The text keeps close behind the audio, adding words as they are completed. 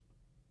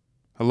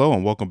Hello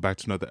and welcome back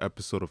to another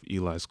episode of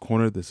Eli's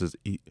Corner. This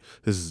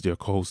is your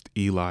host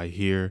Eli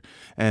here,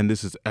 and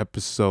this is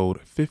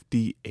episode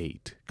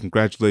 58.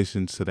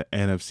 Congratulations to the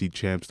NFC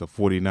champs, the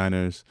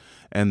 49ers,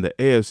 and the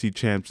AFC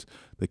champs,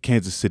 the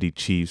Kansas City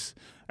Chiefs,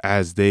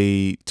 as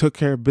they took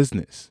care of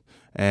business.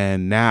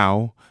 And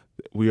now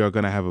we are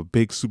going to have a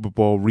big Super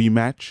Bowl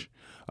rematch.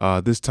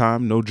 This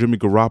time, no Jimmy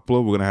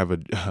Garoppolo. We're going to have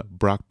a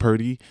Brock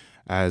Purdy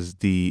as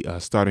the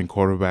starting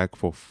quarterback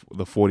for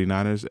the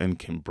 49ers. And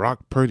can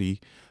Brock Purdy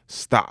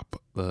stop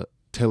the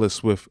Taylor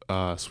Swift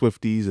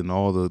Swifties and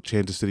all the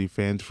Kansas City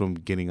fans from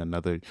getting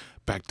another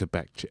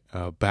back-to-back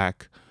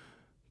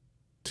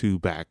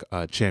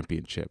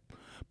championship?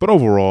 But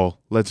overall,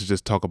 let's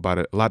just talk about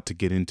it. A lot to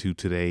get into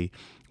today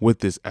with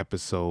this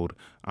episode.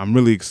 I'm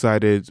really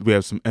excited. We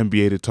have some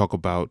NBA to talk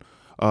about.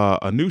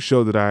 A new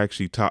show that I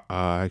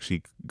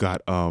actually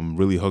got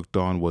really hooked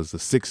on was the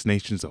Six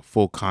Nations of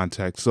Full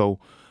Contact. So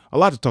a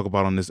lot to talk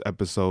about on this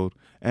episode,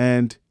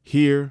 and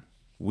here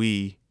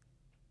we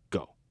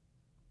go.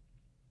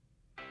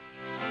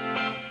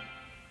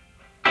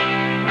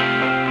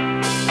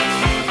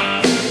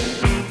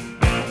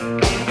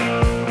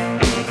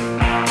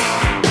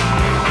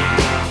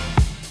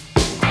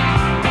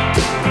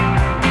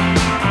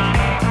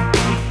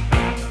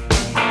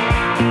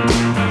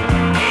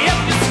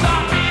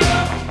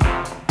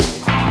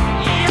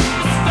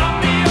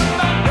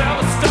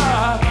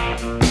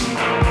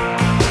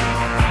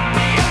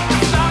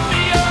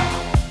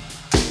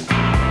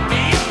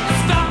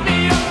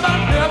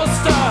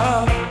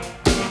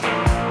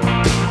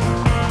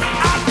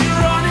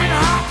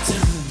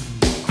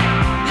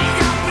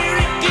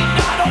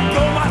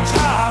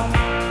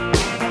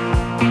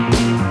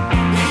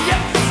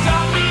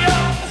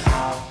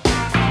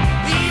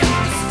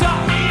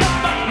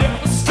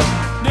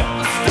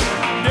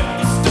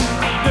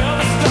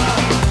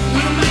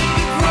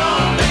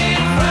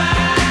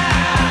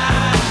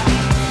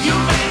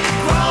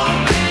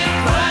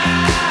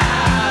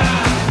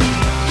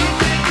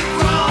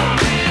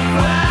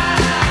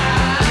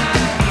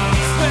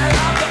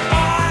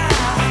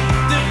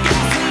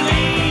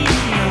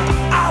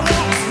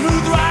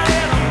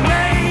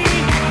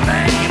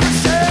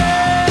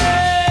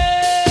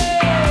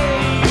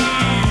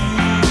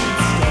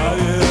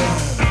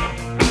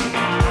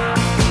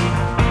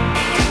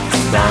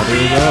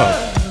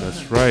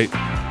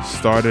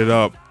 Start it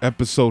up.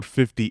 Episode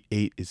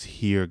 58 is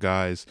here,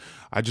 guys.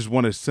 I just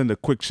want to send a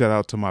quick shout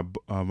out to my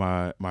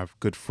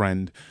good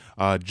friend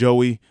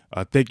Joey.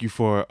 Thank you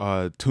for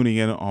tuning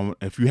in on.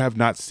 If you have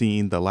not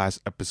seen the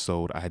last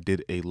episode, I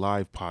did a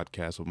live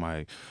podcast with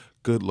my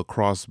good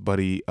lacrosse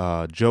buddy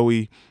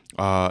Joey,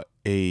 a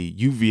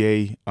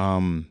UVA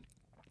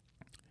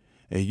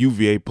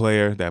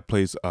player that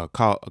plays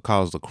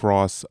college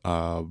lacrosse,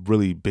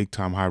 really big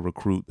time high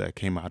recruit that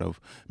came out of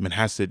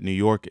Manhasset, New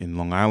York in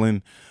Long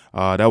Island.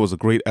 That was a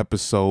great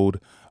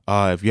episode.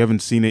 If you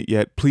haven't seen it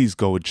yet, please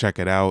go and check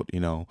it out. It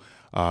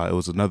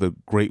was another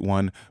great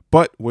one,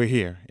 but we're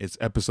here. It's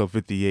episode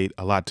 58,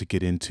 a lot to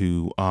get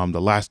into. The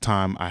last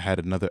time I had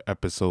another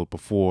episode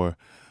before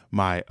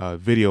my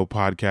video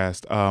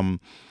podcast,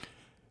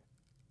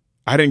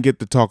 I didn't get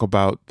to talk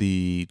about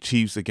the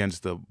Chiefs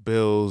against the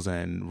Bills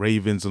and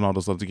Ravens and all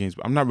those other games.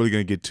 But I'm not really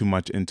going to get too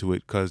much into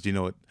it because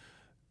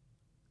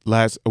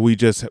we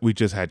just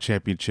had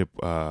championship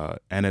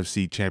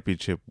NFC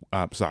championship.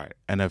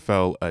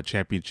 NFL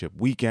championship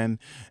weekend,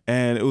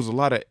 and it was a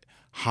lot of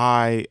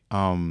high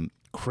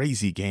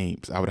crazy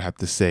games. I would have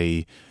to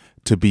say,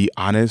 to be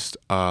honest,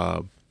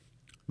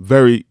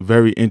 very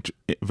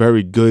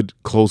good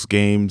close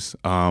games.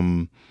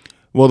 Well,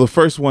 the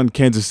first one,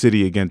 Kansas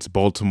City against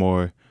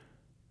Baltimore.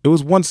 It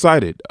was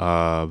one-sided.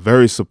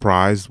 Very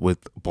surprised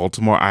with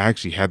Baltimore. I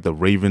actually had the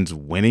Ravens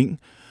winning,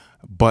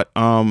 but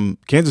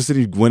Kansas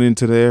City went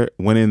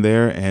in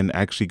there and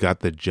actually got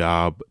the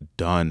job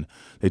done.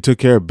 They took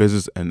care of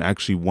business and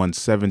actually won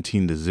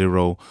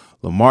 17-0.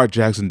 Lamar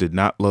Jackson did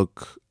not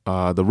look.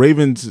 The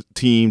Ravens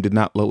team did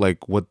not look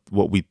like what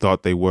we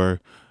thought they were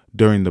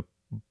during the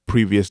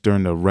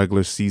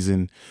regular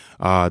season.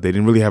 They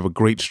didn't really have a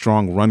great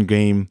strong run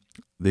game.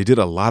 They did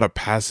a lot of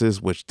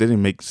passes, which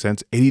didn't make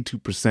sense.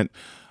 82%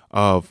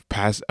 of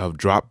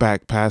drop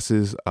back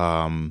passes.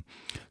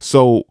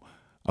 So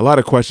a lot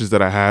of questions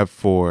that I have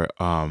for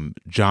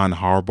John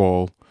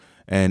Harbaugh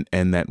and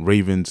that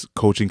Ravens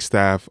coaching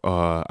staff.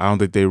 I don't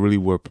think they really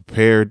were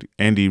prepared.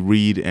 Andy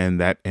Reid and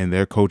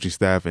their coaching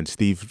staff and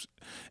Steve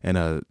and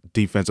a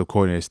defensive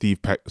coordinator,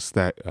 Steve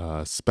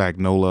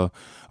Spagnuolo,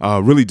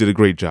 really did a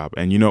great job.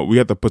 And, we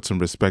have to put some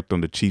respect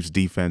on the Chiefs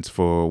defense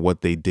for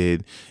what they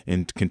did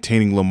in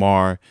containing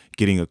Lamar,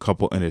 getting a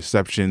couple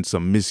interceptions,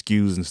 some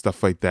miscues and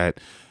stuff like that.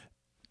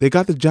 They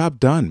got the job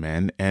done,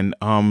 man. And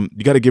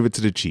you got to give it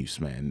to the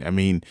Chiefs, man. I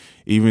mean,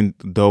 even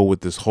though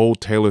with this whole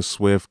Taylor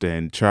Swift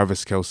and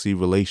Travis Kelce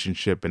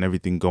relationship and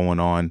everything going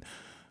on,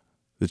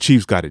 the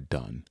Chiefs got it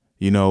done.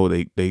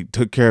 They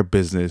took care of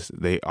business.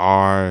 They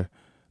are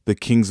the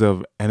kings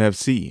of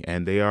NFC,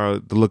 and they are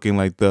looking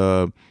like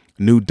the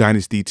new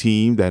dynasty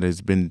team that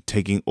has been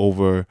taking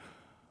over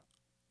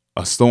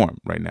a storm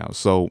right now.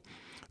 So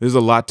there's a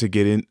lot to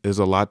get in. There's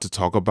a lot to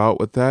talk about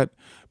with that.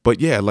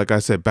 But yeah, like I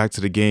said, back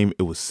to the game.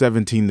 It was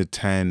 17-10.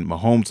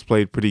 Mahomes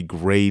played pretty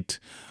great.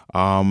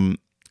 Um,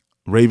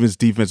 Ravens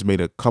defense made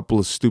a couple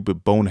of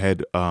stupid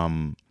bonehead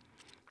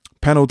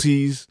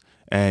penalties,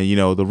 and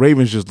the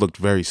Ravens just looked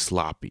very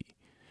sloppy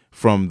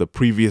from the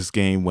previous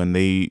game when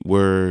they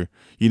were,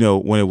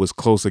 when it was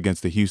close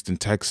against the Houston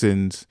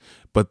Texans.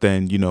 But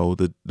then,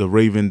 the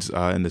Ravens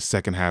in the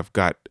second half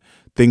got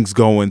things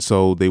going,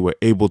 so they were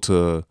able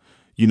to,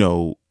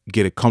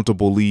 get a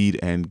comfortable lead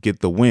and get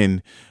the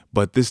win.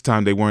 But this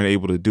time they weren't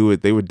able to do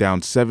it. They were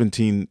down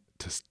 17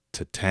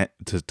 to 10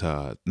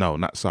 to no,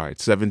 not sorry,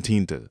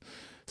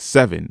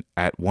 17-7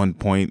 at one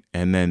point,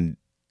 and then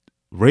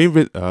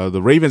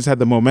the Ravens had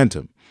the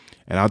momentum.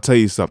 And I'll tell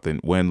you something: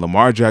 when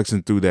Lamar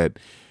Jackson threw that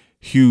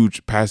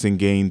huge passing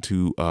gain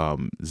to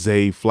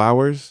Zay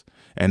Flowers,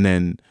 and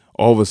then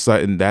all of a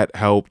sudden that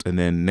helped, and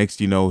then next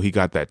he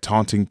got that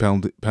taunting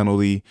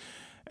penalty,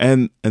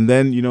 and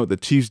then the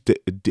Chiefs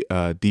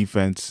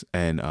defense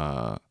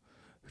and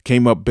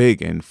came up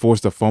big and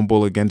forced a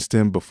fumble against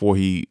him before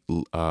he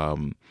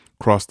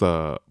crossed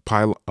the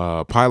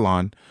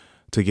pylon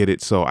to get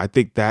it. So I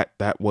think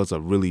that was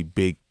a really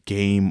big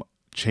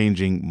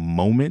game-changing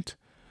moment,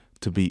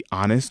 to be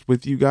honest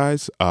with you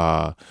guys.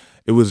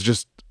 It was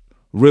just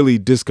really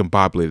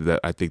discombobulated that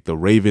I think the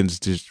Ravens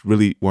just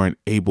really weren't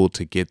able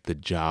to get the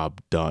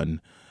job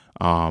done.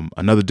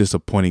 Another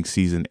disappointing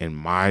season in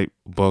my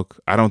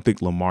book. I don't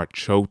think Lamar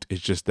choked.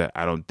 It's just that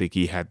I don't think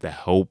he had the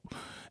help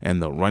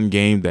and the run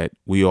game that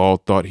we all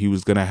thought he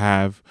was going to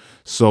have.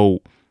 So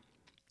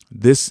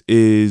this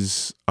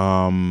is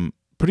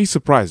pretty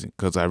surprising,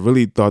 because I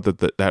really thought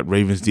that that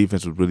Ravens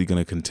defense was really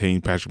going to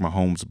contain Patrick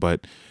Mahomes,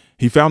 but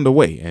he found a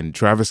way. And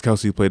Travis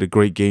Kelce played a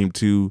great game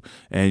too.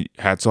 And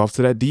hats off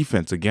to that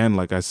defense again,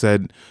 like I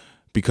said,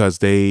 because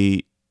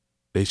they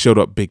showed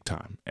up big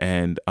time,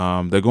 and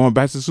they're going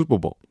back to the Super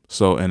Bowl.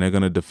 So, and they're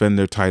going to defend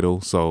their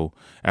title. So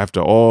after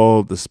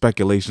all the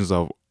speculations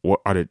of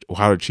how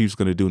the Chiefs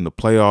going to do in the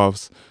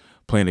playoffs,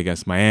 playing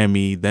against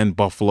Miami, then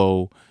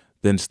Buffalo,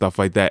 then stuff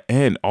like that,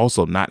 and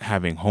also not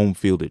having home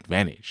field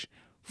advantage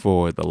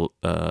for the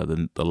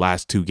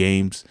last two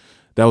games,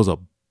 that was a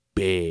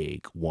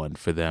big one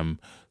for them.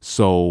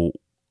 So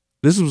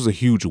this was a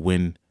huge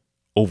win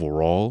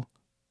overall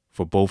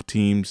for both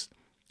teams.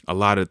 A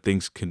lot of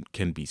things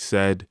can be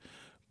said,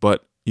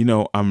 but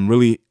I'm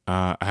really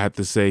I have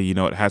to say,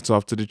 hats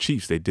off to the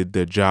Chiefs. They did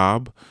their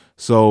job.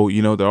 So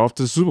they're off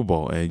to the Super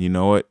Bowl, and you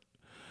know what?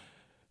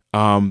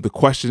 The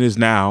question is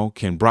now,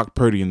 can Brock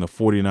Purdy and the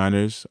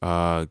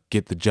 49ers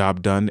get the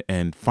job done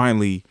and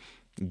finally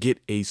get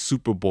a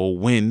Super Bowl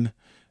win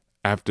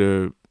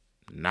after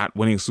not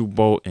winning a Super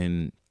Bowl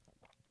in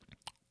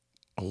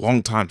a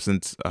long time,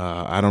 since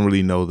I don't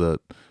really know the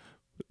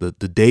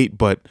date,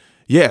 but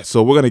yeah.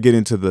 So we're gonna get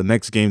into the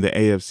next game, the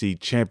AFC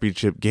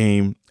Championship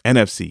game,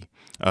 NFC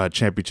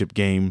Championship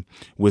game,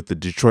 with the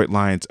Detroit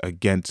Lions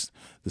against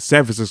the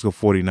San Francisco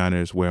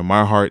 49ers, where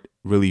my heart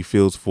really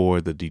feels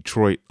for the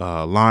Detroit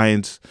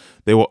Lions.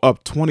 They were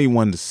up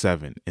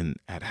 21-7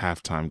 at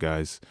halftime,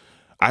 guys.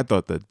 I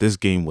thought that this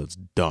game was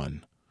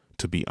done,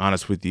 to be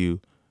honest with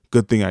you.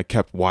 Good thing I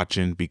kept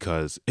watching,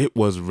 because it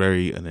was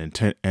very an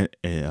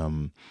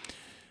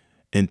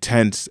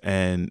intense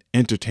and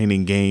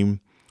entertaining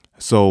game.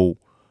 So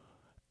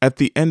at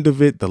the end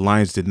of it, the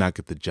Lions did not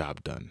get the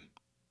job done.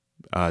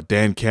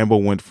 Dan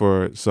Campbell went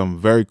for some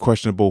very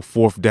questionable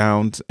fourth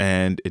downs,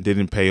 and it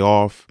didn't pay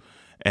off.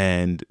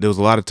 And there was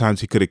a lot of times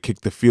he could have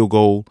kicked the field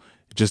goal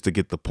just to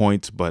get the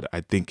points, but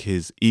I think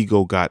his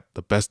ego got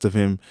the best of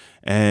him.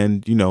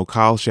 And,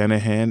 Kyle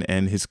Shanahan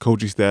and his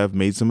coaching staff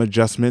made some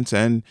adjustments,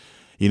 and,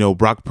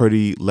 Brock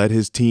Purdy led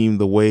his team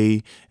the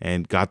way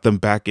and got them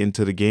back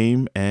into the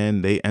game,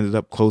 and they ended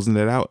up closing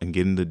it out and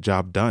getting the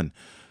job done.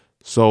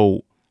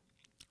 So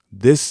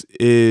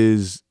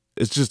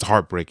it's just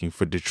heartbreaking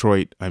for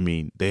Detroit. I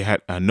mean, they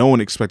had no one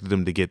expected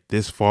them to get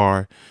this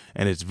far,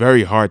 and it's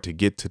very hard to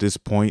get to this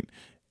point,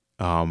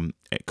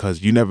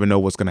 because you never know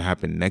what's going to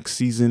happen next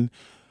season.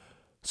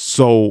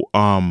 So,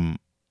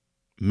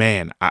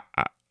 man,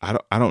 I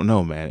don't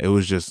know, man. It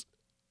was just,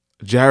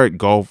 Jared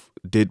Goff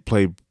did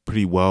play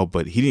pretty well,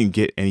 but he didn't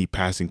get any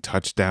passing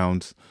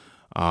touchdowns.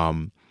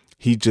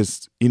 He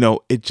just,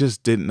 it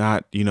just did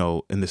not,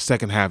 in the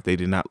second half, they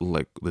did not look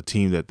like the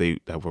team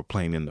that were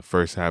playing in the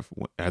first half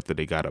after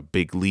they got a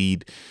big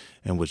lead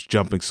and was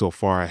jumping so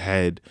far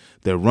ahead.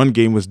 Their run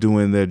game was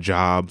doing their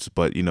jobs,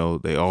 but,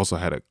 they also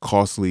had a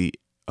costly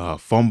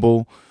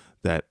fumble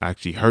that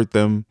actually hurt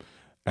them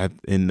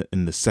in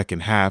the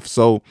second half.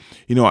 So,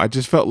 I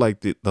just felt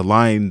like the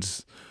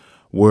Lions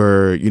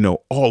were,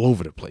 all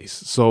over the place.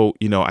 So,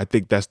 I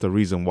think that's the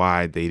reason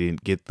why they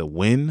didn't get the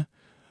win.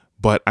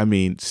 But, I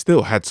mean,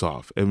 still hats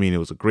off. I mean, it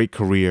was a great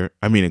career.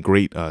 I mean, a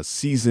great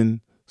season.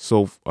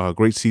 So,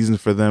 great season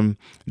for them.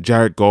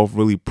 Jared Goff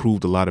really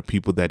proved a lot of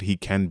people that he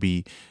can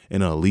be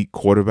an elite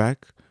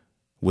quarterback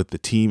with the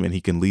team, and he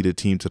can lead a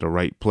team to the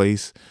right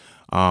place.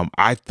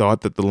 I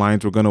thought that the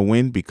Lions were going to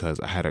win, because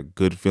I had a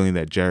good feeling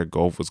that Jared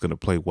Goff was going to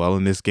play well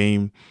in this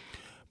game.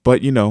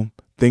 But,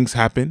 things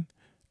happen,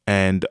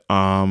 and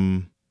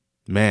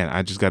man,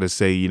 I just got to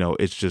say,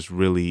 it's just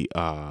really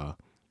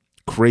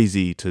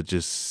crazy to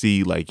just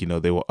see, like,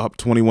 they were up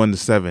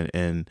 21-7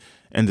 and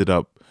ended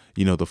up,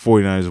 the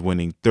 49ers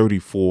winning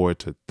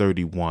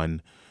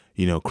 34-31.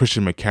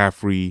 Christian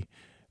McCaffrey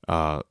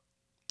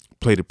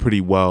played it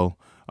pretty well.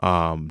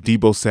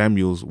 Deebo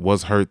Samuels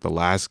was hurt the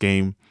last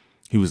game.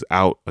 He was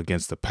out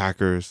against the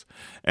Packers.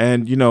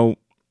 And,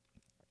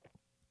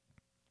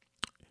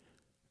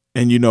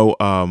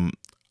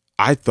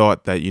 I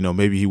thought that,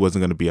 maybe he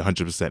wasn't going to be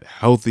 100%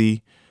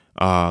 healthy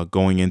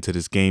going into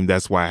this game.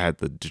 That's why I had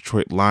the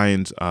Detroit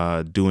Lions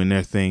doing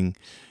their thing,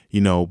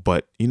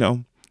 but,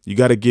 you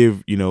got to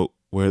give,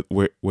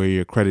 where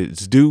your credit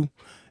is due.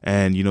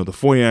 And, the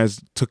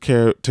 49ers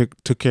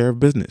took care of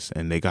business,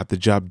 and they got the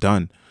job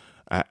done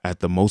at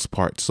the most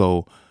part.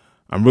 So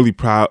I'm really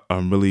proud.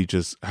 I'm really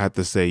just had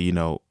to say,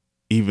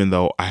 even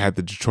though I had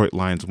the Detroit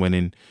Lions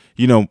winning,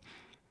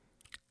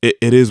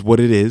 it is what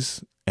it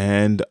is.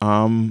 And,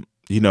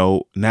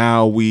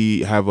 now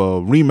we have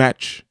a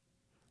rematch.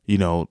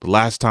 The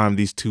last time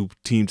these two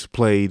teams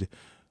played,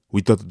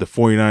 we thought that the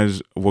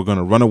 49ers were going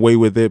to run away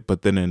with it.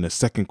 But then in the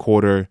second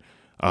quarter,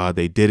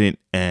 they didn't,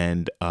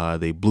 and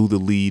they blew the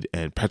lead,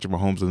 and Patrick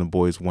Mahomes and the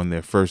boys won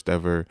their first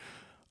ever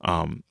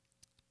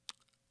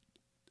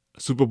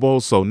Super Bowl.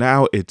 So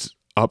now it's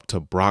up to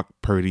Brock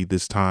Purdy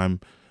this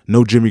time.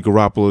 No Jimmy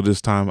Garoppolo this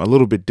time. A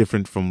little bit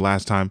different from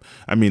last time.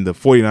 I mean, the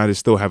 49ers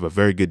still have a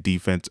very good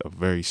defense, a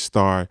very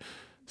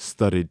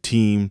star-studded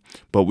team,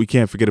 but we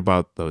can't forget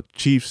about the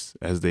Chiefs,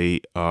 as they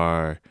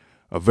are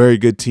a very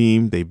good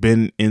team. They've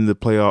been in the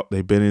playoff.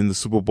 They've been in the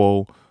Super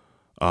Bowl.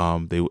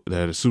 They're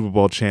the Super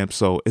Bowl champs.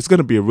 So it's going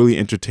to be a really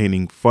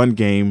entertaining, fun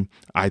game,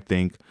 I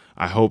think.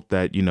 I hope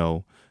that,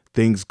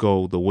 things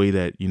go the way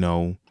that,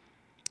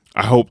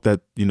 I hope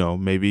that,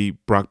 maybe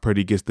Brock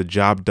Purdy gets the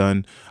job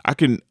done. I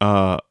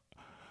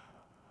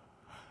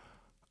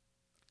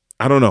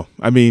don't know.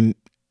 I mean,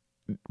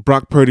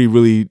 Brock Purdy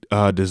really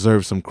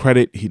deserves some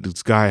credit.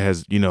 This guy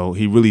has,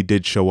 he really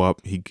did show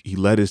up. He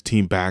led his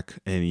team back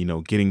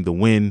and, getting the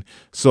win.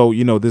 So,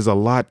 there's a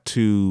lot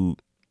to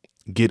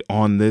get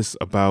on this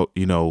about,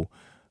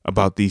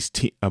 about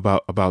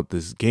about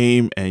this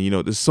game.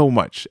 And, there's so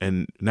much.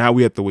 And now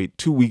we have to wait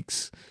 2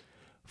 weeks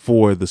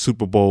for the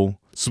Super Bowl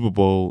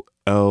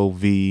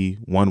LV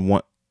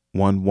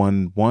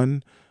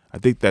 111. I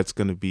think that's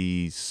going to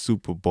be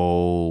Super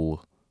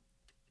Bowl,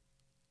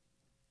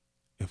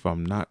 if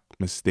I'm not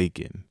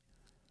mistaken.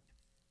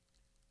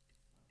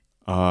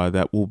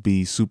 That will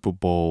be Super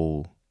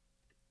Bowl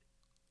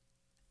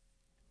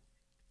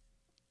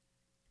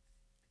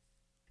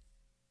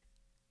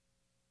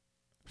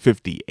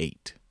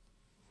 58.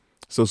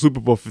 So Super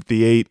Bowl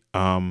 58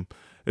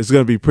 is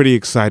going to be pretty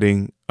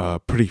exciting,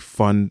 pretty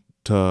fun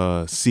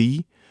to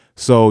see.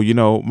 So,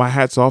 my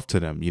hat's off to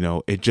them.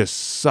 It just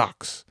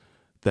sucks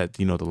that,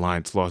 the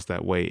Lions lost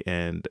that way,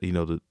 and,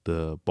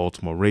 the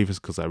Baltimore Ravens,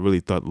 because I really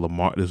thought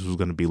this was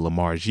going to be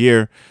Lamar's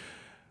year.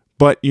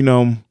 But,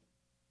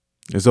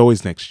 there's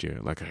always next year.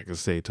 Like I can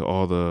say to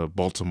all the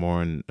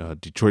Baltimore and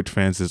Detroit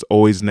fans, there's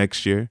always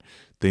next year.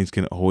 Things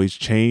can always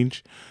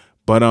change.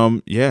 But,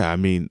 yeah, I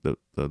mean, the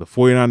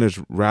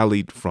 49ers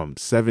rallied from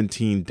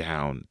 17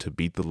 down to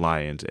beat the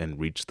Lions and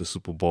reach the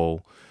Super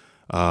Bowl.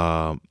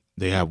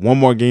 They have one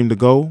more game to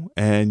go,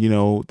 and,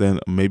 then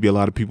maybe a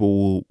lot of people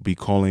will be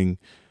calling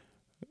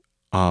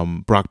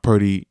Brock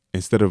Purdy,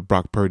 instead of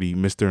Brock Purdy,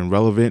 Mr.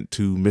 Irrelevant,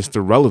 to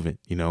Mr. Relevant,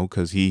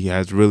 because he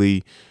has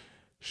really,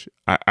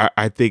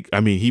 I think,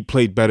 I mean, he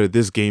played better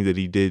this game than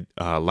he did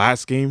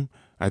last game.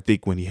 I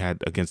think when he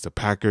had against the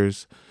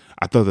Packers,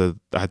 I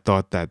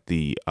thought that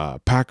the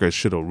Packers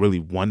should have really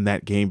won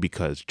that game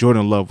because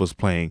Jordan Love was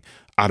playing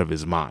out of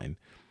his mind.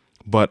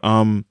 But,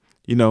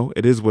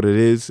 it is what it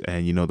is.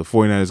 And, the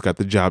 49ers got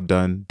the job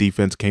done.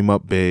 Defense came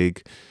up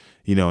big,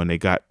 and they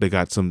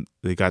got some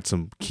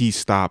key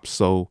stops.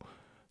 So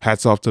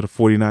hats off to the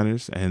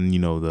 49ers and,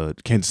 the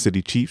Kansas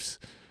City Chiefs.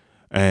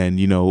 And,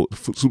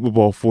 Super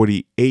Bowl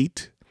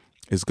 48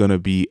 is going to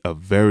be a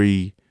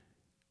very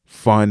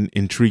fun,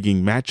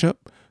 intriguing matchup.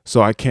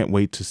 So I can't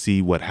wait to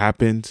see what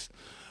happens.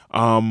 But,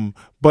 I'm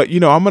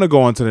going to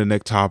go on to the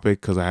next topic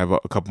because I have a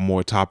couple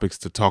more topics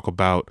to talk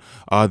about.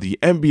 The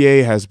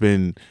NBA has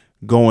been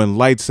going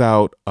lights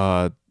out,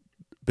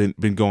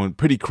 been going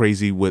pretty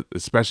crazy, with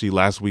especially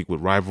last week with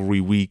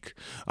rivalry week.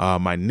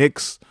 My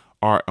Knicks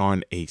are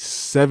on a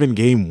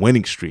 7-game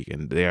winning streak,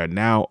 and they are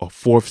now a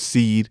 4th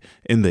seed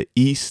in the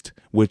East,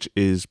 which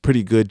is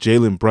pretty good.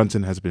 Jalen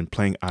Brunson has been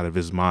playing out of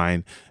his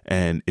mind,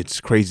 and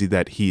it's crazy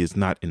that he is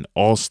not an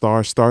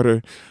all-star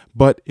starter,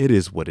 but it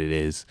is what it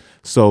is.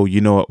 So,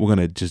 you know what? We're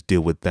going to just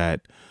deal with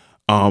that.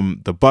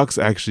 The Bucks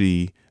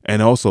actually,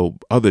 and also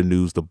other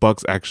news, the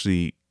Bucks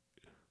actually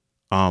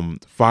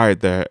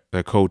fired their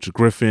coach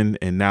Griffin,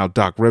 and now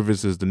Doc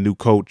Rivers is the new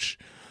coach.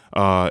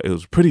 It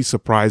was pretty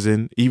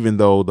surprising, even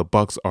though the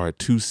Bucks are a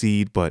 2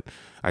 seed, but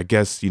I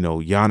guess,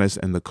 Giannis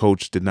and the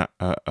coach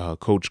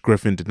Coach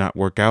Griffin did not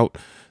work out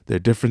their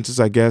differences,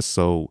 I guess.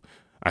 So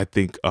I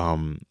think,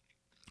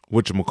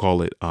 Coach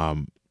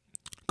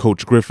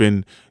Coach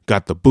Griffin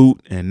got the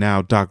boot, and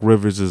now Doc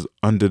Rivers is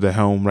under the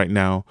helm right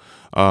now.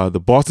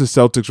 The Boston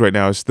Celtics right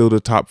now are still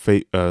the top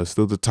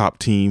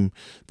team.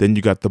 Then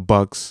you got the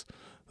Bucks,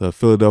 the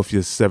Philadelphia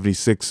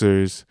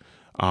 76ers.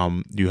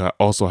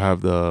 Also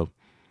have the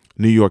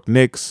New York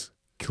Knicks,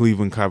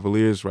 Cleveland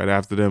Cavaliers right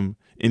after them,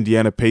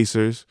 Indiana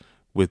Pacers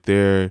with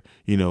their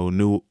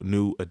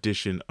new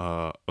addition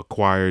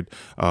acquired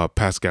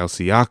Pascal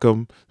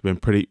Siakam.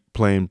 Been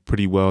playing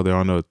pretty well. They're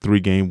on a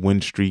 3-game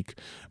win streak.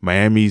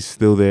 Miami's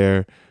still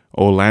there.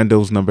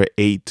 Orlando's number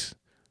 8.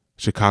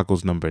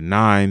 Chicago's number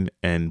 9,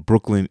 and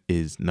Brooklyn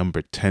is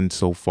number 10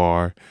 so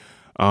far.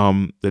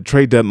 The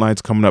trade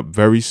deadline's coming up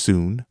very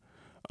soon.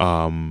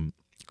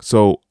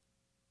 So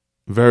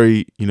I'm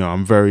very,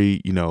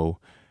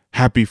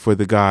 happy for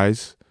the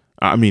guys.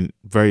 I mean,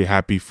 very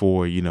happy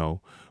for,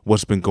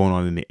 what's been going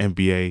on in the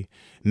NBA.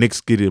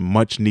 Knicks get a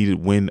much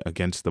needed win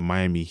against the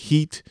Miami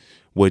Heat,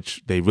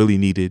 which they really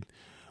needed.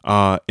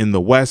 In the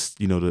West,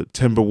 the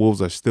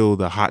Timberwolves are still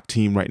the hot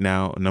team right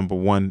now, number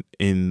 1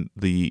 in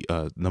the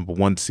number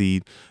 1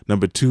 seed.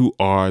 Number 2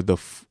 are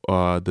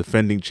the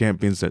defending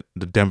champions,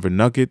 the Denver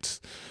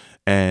Nuggets,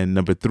 and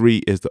number 3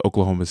 is the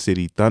Oklahoma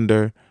City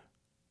Thunder.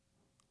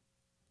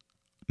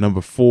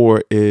 Number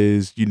 4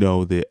 is,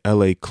 the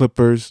LA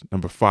Clippers.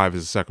 Number 5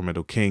 is the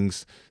Sacramento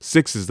Kings.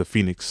 6 is the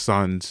Phoenix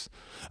Suns.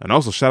 And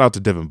also shout out to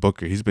Devin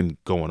Booker. He's been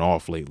going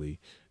off lately.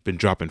 Been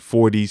dropping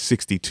 40,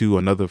 62,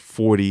 another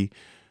 40.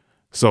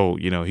 So,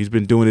 he's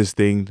been doing his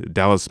thing. The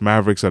Dallas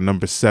Mavericks are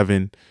number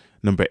 7.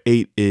 Number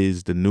 8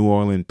 is the New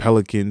Orleans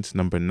Pelicans.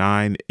 Number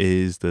 9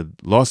 is the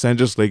Los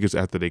Angeles Lakers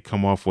after they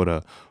come off with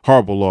a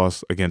horrible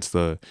loss against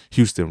the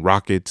Houston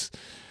Rockets.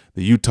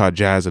 The Utah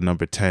Jazz are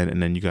number 10,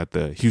 and then you got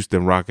the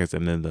Houston Rockets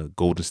and then the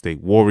Golden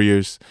State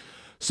Warriors.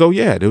 So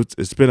yeah,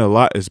 it's been a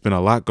lot. It's been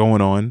a lot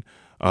going on.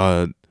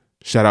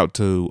 Shout out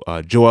to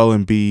Joel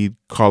Embiid,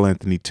 Karl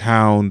Anthony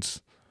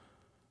Towns,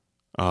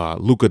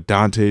 Luka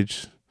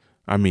Doncic.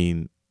 I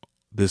mean,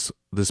 this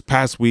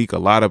past week, a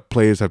lot of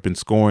players have been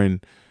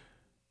scoring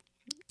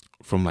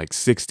from like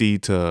 60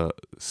 to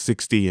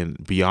 60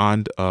 and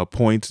beyond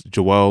points.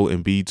 Joel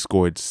Embiid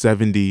scored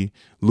 70.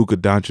 Luka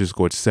Doncic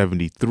scored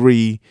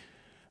 73.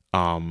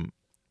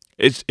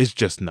 It's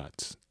just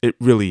nuts. It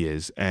really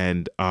is.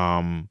 And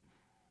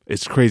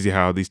it's crazy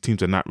how these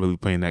teams are not really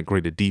playing that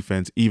great a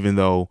defense, even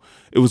though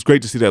it was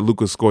great to see that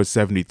Luka scored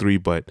 73,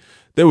 but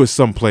there was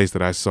some plays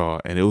that I saw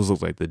and it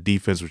looked like the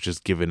defense was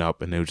just giving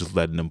up and they were just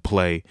letting them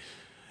play.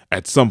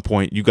 At some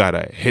point you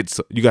gotta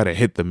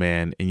hit the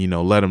man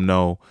and let him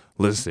know,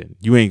 listen,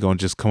 you ain't gonna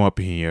just come up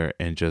here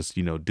and just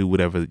do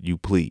whatever you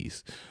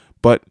please.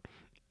 But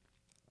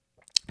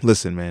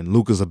listen, man,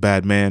 Luka's a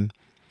bad man.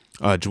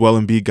 Joel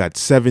Embiid got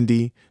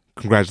 70.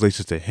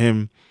 Congratulations to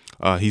him.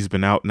 He's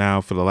been out now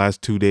for the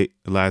last 2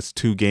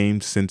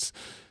 games since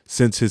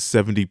his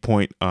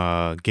 70-point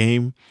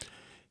game.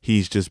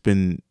 He's just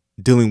been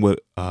dealing with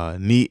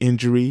knee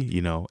injury,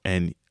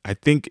 and I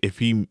think if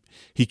he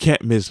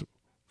can't miss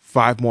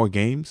 5 more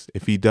games.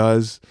 If he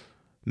does,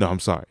 no, I'm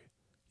sorry.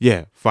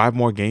 Yeah, 5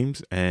 more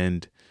games,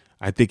 and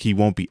I think he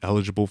won't be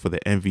eligible for the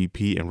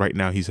MVP. And right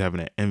now he's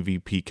having an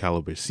MVP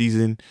caliber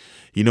season.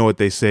 You know what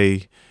they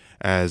say,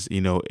 as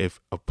if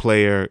a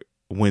player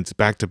wins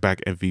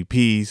back-to-back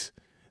MVPs,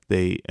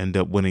 they end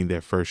up winning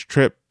their first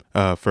chip,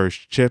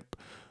 finals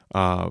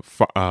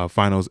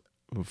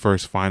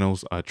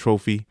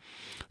trophy.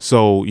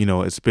 So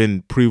it's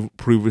been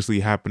previously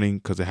happening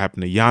because it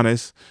happened to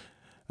Giannis.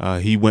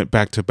 He went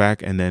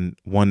back-to-back and then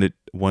won the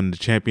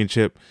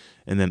championship,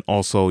 and then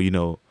also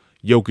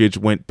Jokic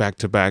went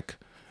back-to-back.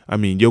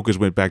 Jokic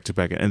went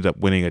back-to-back and ended up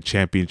winning a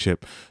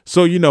championship.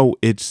 So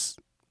it's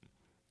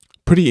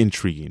pretty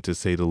intriguing, to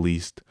say the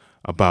least,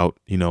 about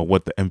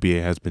what the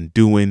NBA has been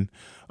doing.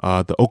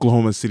 The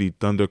Oklahoma City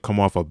Thunder come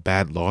off a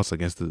bad loss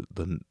against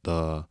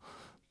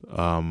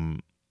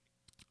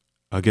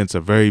against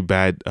a very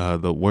bad,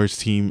 the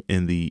worst team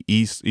in the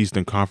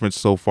Eastern Conference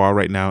so far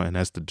right now, and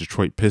that's the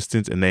Detroit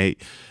Pistons, and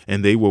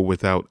they were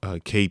without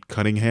Cade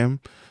Cunningham.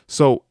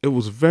 So it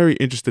was very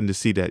interesting to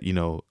see that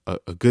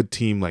a good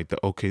team like the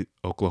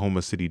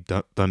Oklahoma City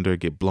Thunder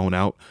get blown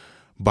out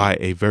by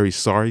a very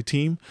sorry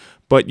team.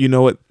 But you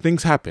know what?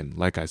 Things happen.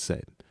 Like I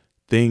said,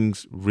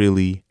 things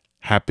really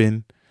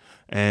happen.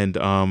 And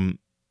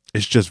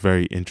it's just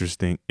very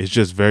interesting. It's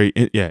just very,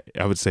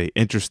 I would say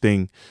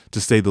interesting,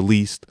 to say the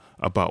least,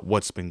 about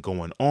what's been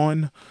going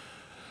on.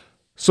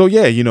 So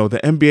yeah, the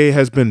NBA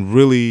has been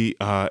really,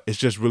 it's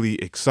just really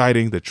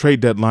exciting. The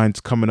trade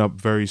deadline's coming up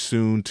very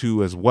soon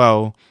too as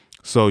well.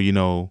 So,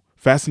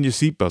 fasten your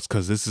seatbelts,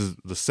 because this is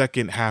the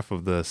second half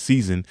of the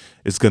season.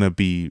 It's going to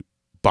be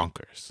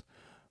bonkers.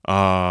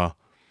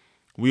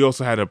 We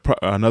also had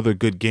another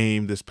good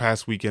game this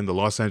past weekend. The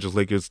Los Angeles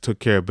Lakers took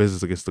care of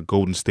business against the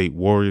Golden State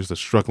Warriors, the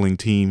struggling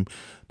team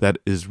that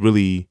is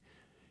really,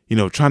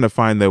 trying to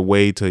find their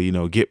way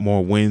to, get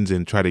more wins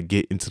and try to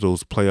get into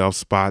those playoff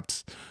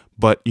spots.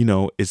 But,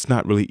 it's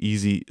not really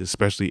easy,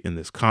 especially in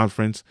this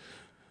conference.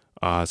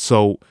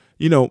 So,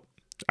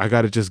 I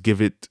got to just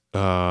give it,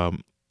 I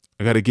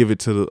got to give it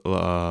to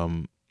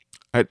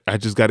I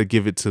just got to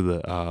give it to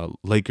the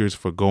Lakers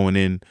for going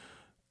in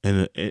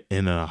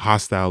a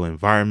hostile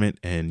environment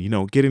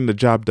and getting the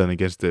job done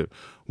against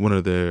one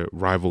of their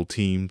rival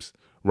teams,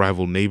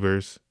 rival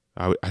neighbors,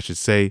 I should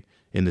say,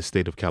 in the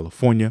state of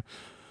California.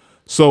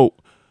 So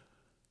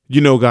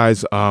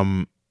guys,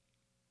 like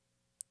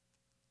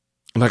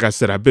I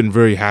said, I've been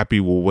very happy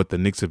with what the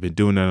Knicks have been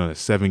doing on a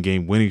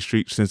 7-game winning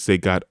streak since they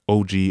got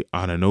OG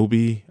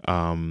Anunoby.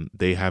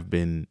 They have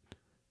been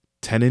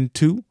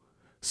 10-2,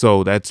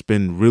 so that's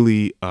been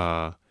really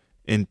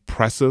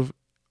impressive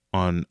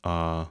on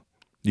on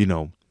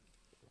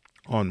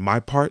my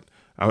part.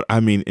 I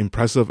mean,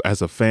 impressive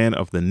as a fan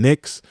of the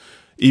Knicks,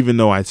 even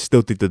though I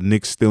still think the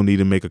Knicks still need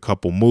to make a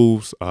couple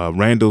moves.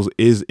 Randall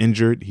is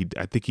injured.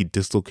 I think he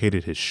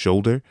dislocated his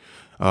shoulder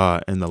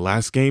in the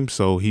last game,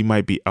 so he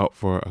might be out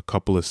for a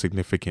couple of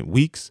significant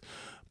weeks.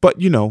 But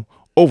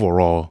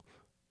overall,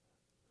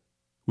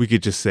 we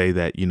could just say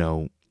that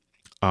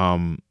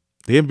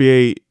the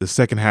NBA, the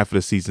second half of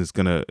the season is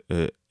gonna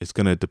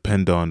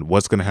depend on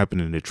what's gonna happen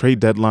in the trade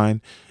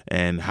deadline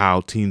and how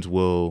teams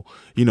will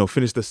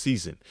finish the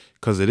season,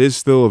 because it is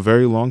still a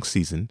very long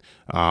season.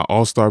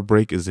 All-Star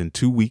break is in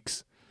 2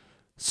 weeks,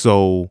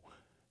 so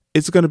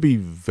it's gonna be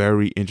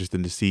very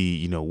interesting to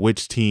see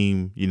which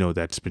team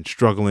that's been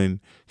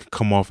struggling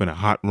come off in a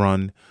hot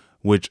run,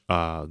 which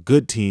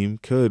good team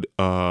could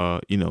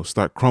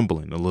start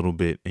crumbling a little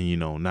bit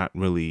and not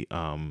really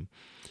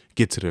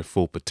get to their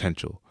full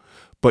potential.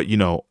 But,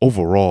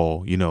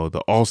 overall,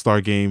 the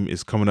All-Star game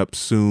is coming up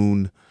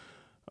soon.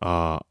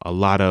 A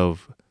lot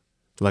of,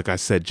 like I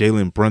said,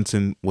 Jalen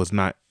Brunson was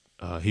not,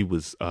 he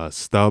was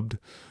stubbed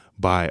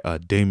by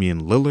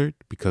Damian Lillard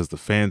because the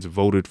fans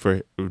voted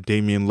for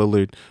Damian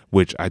Lillard,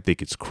 which I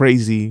think is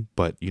crazy.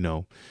 But,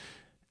 it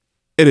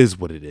is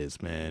what it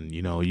is, man.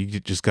 You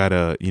just got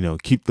to,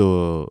 keep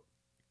the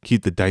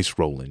dice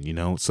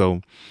rolling,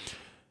 So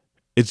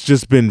it's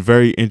just been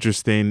very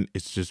interesting.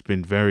 It's just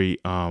been very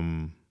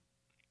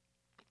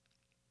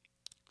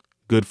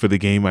good for the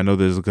game. I know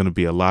there's going to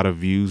be a lot of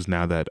views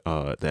now that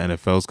the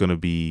NFL is going to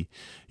be,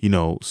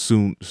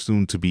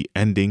 soon to be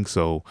ending.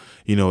 So,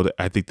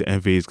 I think the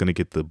NBA is going to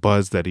get the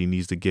buzz that he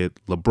needs to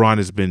get. LeBron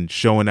has been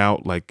showing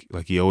out like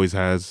he always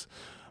has.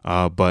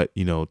 But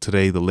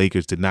today the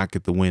Lakers did not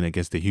get the win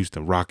against the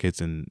Houston Rockets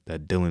and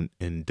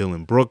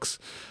Dylan Brooks.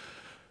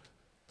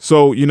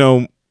 So,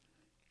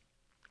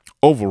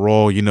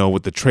 overall,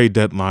 with the trade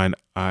deadline,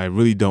 I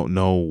really don't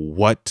know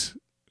what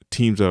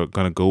teams are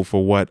going to go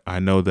for what. I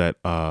know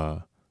that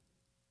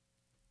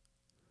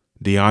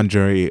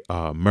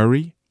DeAndre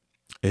Murray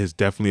is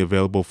definitely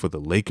available for the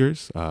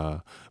Lakers,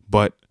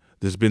 but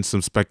there's been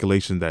some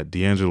speculation that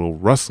D'Angelo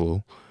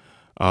Russell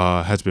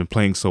has been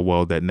playing so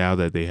well that now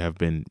that they have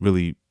been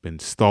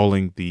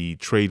stalling the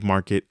trade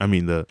market. I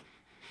mean,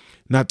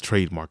 not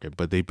trade market,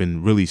 but they've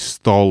been really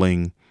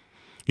stalling,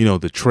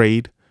 the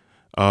trade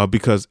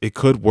because it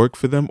could work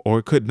for them or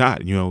it could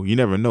not. You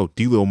never know.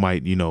 D'Lo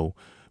might,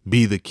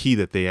 be the key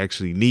that they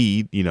actually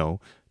need,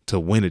 to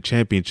win a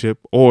championship,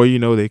 or,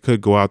 they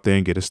could go out there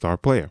and get a star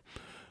player.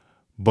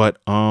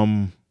 But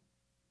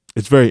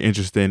it's very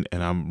interesting,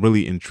 and I'm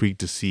really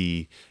intrigued to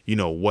see,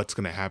 what's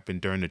going to happen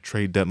during the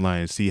trade deadline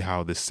and see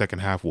how this second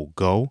half will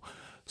go.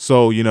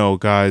 So,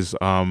 guys,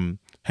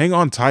 hang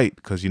on tight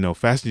because,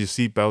 fasten your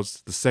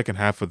seatbelts. The second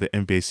half of the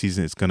NBA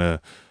season is going to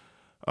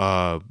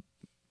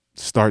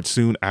start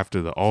soon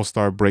after the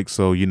All-Star break.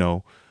 So, we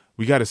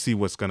got to see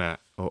what's going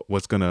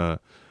to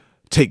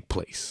take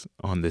place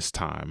on this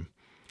time.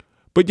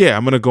 But yeah,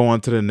 I'm going to go on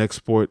to the next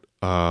sport.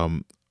 A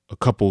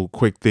couple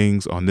quick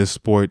things on this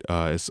sport.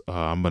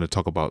 I'm going to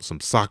talk about some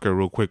soccer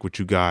real quick with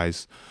you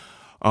guys.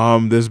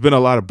 There's been a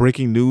lot of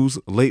breaking news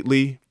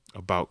lately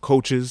about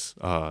coaches.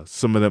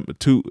 Some of them,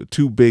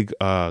 two big,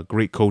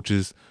 great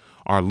coaches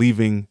are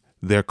leaving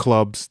their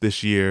clubs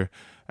this year,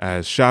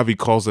 as Xavi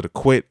calls it a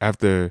quit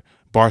after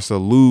Barca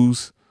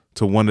lose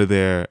to one of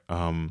their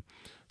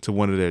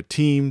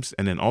teams,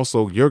 and then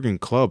also Jurgen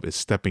Klopp is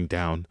stepping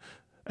down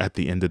at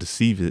the end of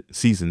the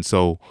season.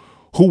 So,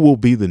 who will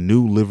be the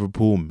new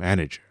Liverpool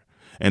manager?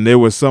 And there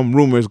were some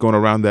rumors going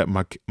around that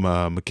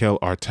Mikel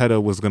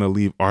Arteta was going to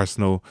leave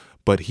Arsenal,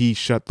 but he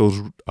shut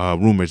those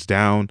rumors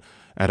down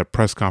at a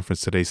press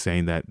conference today,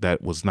 saying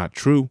that was not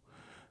true.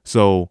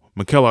 So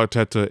Mikel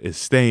Arteta is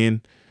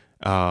staying.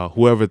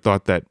 Whoever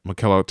thought that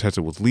Mikel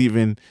Arteta was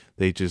leaving,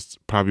 they just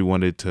probably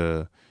wanted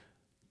to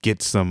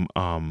get some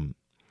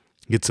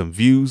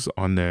views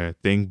on their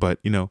thing. But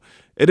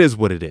it is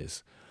what it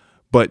is.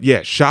 But yeah,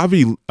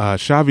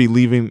 Xavi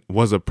leaving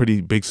was a pretty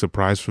big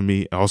surprise for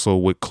me. Also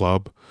with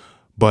club.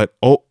 But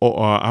I'm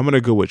going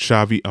to go with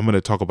Xavi. I'm going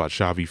to talk about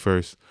Xavi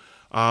first.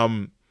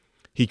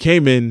 He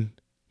came in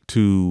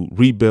to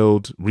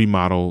rebuild,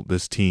 remodel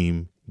this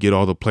team, get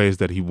all the players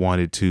that he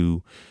wanted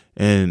to.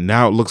 And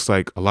now it looks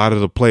like a lot of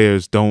the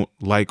players don't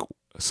like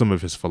some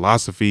of his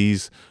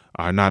philosophies,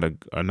 are not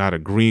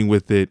agreeing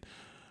with it.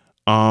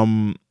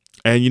 And,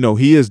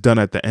 he is done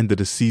at the end of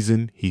the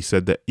season. He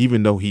said that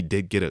even though he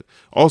did get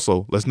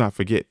also, let's not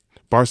forget,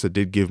 Barca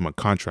did give him a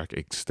contract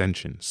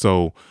extension.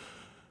 So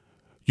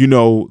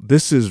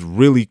this is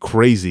really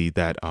crazy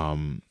that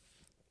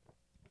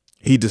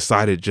he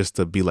decided just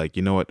to be like,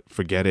 you know what,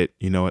 forget it.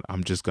 You know what,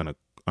 I'm just gonna,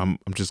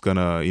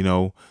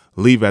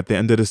 leave at the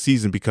end of the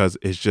season because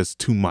it's just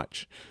too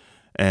much.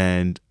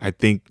 And I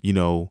think,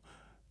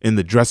 in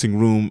the dressing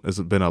room, there's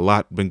been a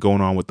lot been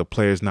going on with the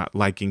players not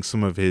liking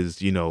some of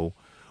his,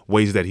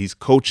 ways that he's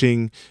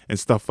coaching and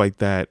stuff like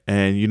that.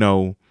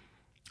 And,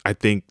 I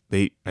think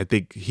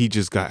he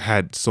just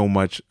had so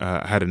much,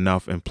 had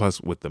enough. And plus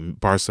with the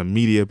Barca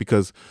media,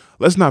 because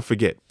let's not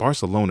forget,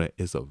 Barcelona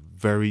is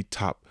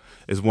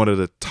is one of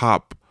the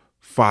top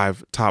 10,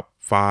 top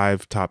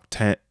five,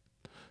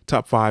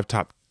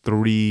 top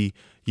three,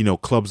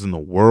 clubs in the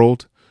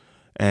world.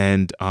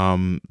 And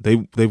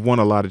they've won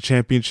a lot of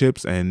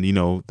championships, and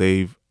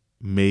they've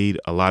made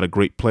a lot of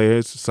great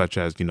players, such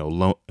as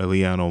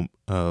Lionel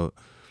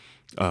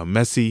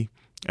Messi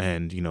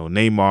and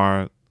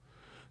Neymar.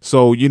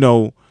 So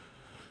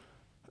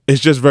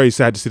it's just very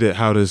sad to see that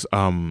how this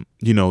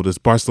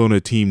Barcelona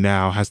team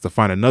now has to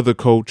find another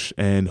coach,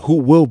 and who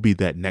will be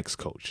that next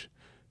coach.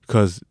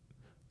 Because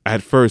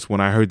at first,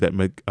 when I heard that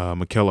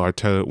Mikel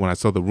Arteta, when I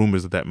saw the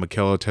rumors that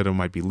Mikel Arteta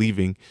might be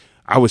leaving,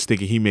 I was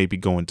thinking he may be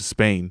going to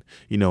Spain,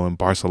 in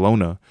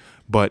Barcelona.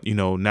 But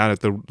now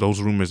that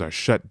those rumors are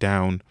shut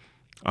down,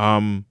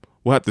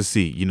 we'll have to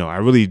see. I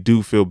really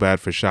do feel bad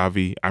for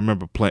Xavi. I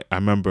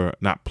remember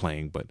not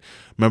playing, but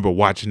remember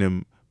watching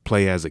him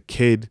play as a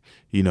kid.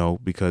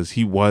 Because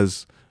he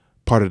was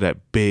part of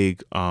that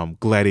big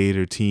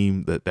gladiator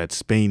team, that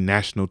Spain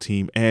national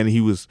team, and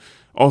he was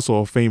also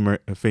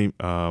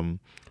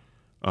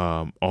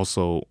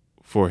also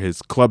for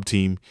his club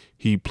team,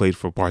 he played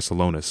for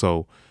Barcelona.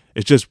 So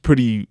it's just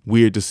pretty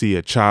weird to see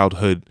a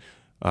childhood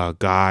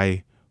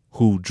guy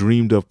who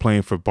dreamed of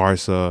playing for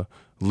Barca,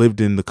 lived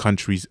in the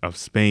countries of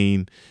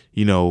Spain,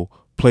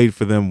 played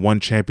for them, won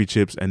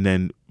championships, and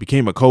then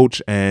became a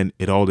coach, and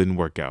it all didn't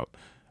work out.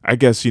 I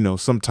guess,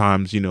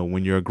 sometimes,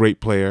 when you're a great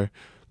player,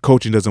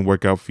 coaching doesn't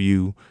work out for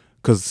you,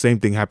 because the same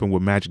thing happened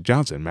with Magic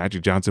Johnson.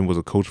 Magic Johnson was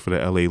a coach for the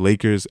LA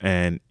Lakers,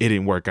 and it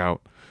didn't work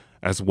out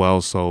as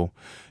well. So,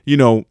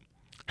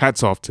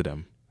 hats off to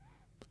them.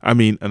 I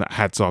mean,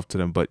 hats off to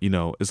them, but,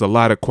 it's a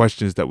lot of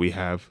questions that we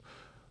have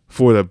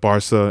for the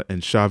Barca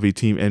and Xavi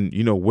team. And,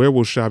 where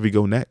will Xavi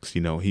go next?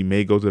 He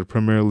may go to the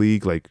Premier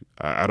League. Like,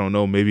 I don't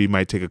know, maybe he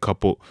might take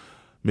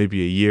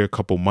maybe a year,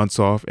 couple months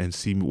off and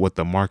see what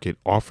the market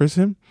offers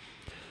him.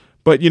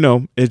 But,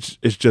 it's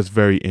just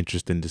very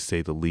interesting to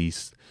say the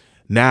least.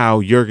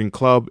 Now, Jurgen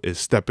Klopp is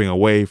stepping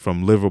away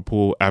from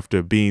Liverpool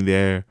after being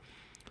there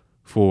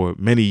for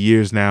many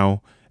years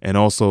now, and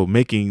also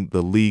making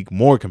the league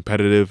more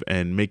competitive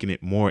and making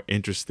it more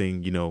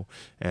interesting,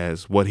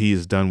 as what he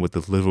has done with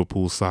the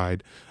Liverpool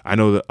side. I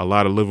know that a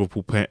lot of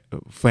Liverpool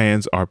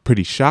fans are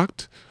pretty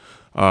shocked,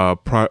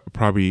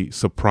 probably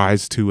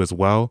surprised too as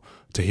well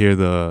to hear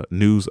the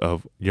news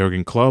of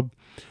Jurgen Klopp.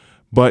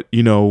 But,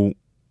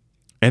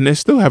 and they're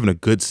still having a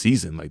good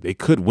season. Like, they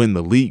could win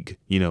the league,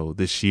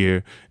 this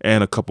year,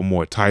 and a couple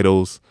more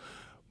titles.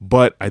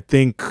 But I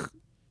think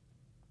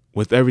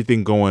with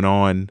everything going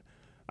on,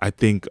 I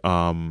think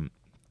Jurgen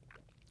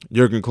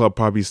Klopp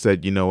probably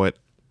said, you know what,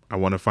 I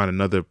want to find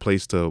another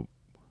place to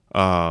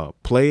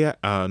play at,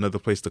 another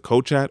place to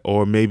coach at,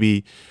 or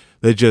maybe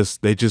they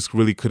just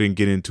really couldn't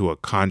get into a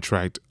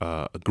contract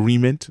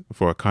agreement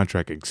for a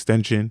contract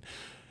extension,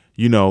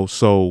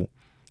 so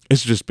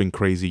it's just been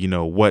crazy,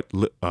 what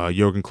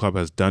Jurgen Klopp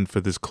has done for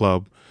this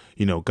club,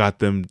 got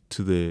them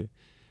to the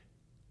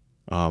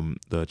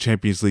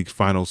Champions League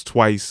finals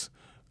twice,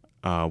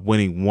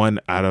 winning one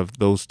out of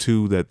those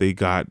two that they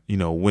got,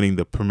 winning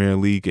the Premier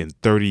League in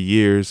 30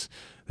 years,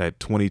 that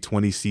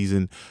 2020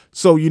 season.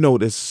 So,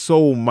 there's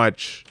so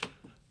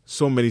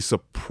many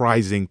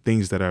surprising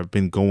things that have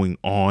been going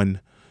on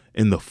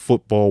in the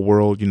football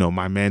world.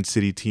 My Man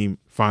City team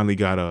finally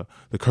got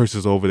the curse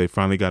is over. They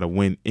finally got a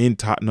win in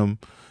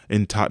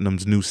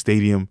Tottenham's new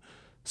stadium.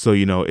 So,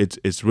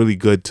 it's really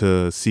good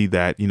to see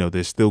that,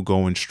 they're still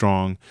going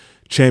strong.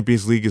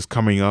 Champions League is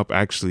coming up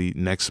actually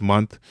next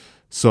month.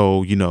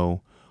 So,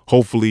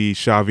 hopefully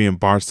Xavi and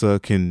Barca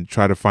can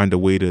try to find a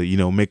way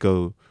to, make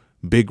a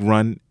big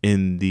run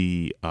in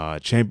the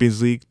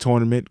Champions League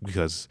tournament,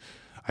 because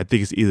I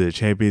think it's either the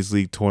Champions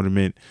League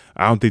tournament.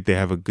 I don't think they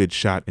have a good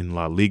shot in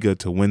La Liga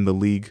to win the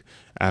league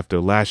after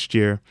last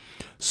year.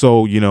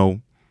 So,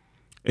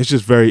 it's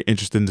just very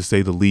interesting to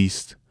say the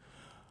least.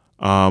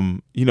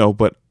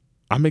 But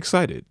I'm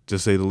excited to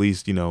say the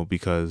least,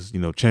 because,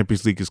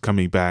 Champions League is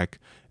coming back,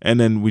 and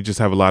then we just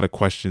have a lot of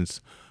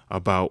questions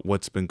about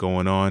what's been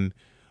going on.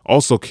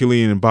 Also,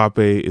 Kylian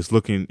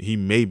Mbappe he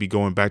may be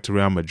going back to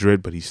Real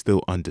Madrid, but he's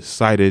still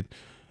undecided,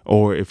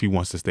 or if he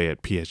wants to stay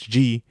at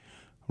PSG.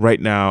 Right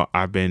now,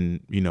 I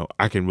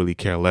can really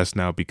care less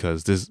now,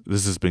 because this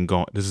has been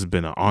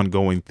an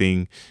ongoing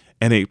thing,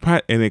 and it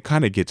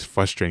kind of gets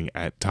frustrating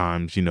at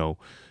times,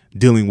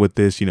 dealing with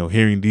this,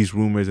 hearing these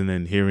rumors and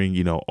then hearing,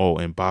 oh,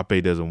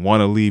 Mbappe doesn't want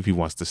to leave, he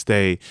wants to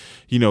stay.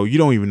 You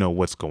don't even know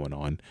what's going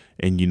on.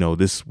 And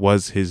this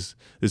was his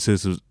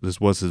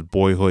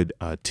boyhood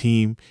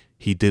team.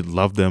 he did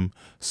love them.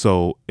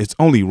 So it's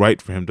only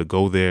right for him to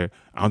go there.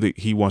 I don't think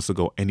he wants to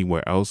go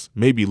anywhere else.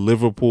 Maybe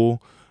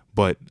Liverpool,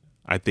 but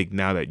I think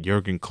now that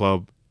Jurgen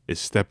Klopp is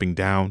stepping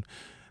down,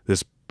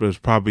 there's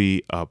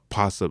probably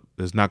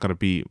there's not going to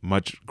be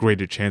much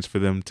greater chance for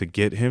them to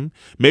get him.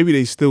 Maybe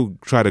they still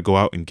try to go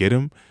out and get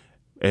him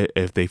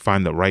if they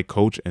find the right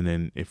coach, and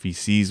then if he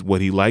sees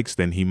what he likes,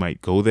 then he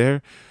might go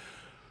there.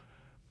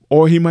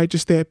 Or he might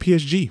just stay at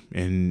PSG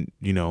and,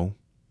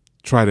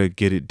 try to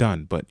get it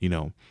done. But,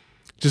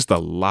 just a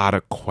lot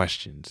of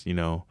questions,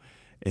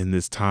 in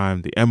this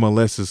time. The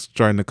MLS is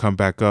starting to come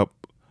back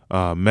up.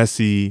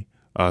 Messi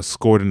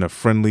scored in a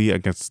friendly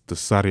against the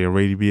Saudi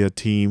Arabia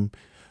team,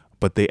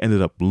 but they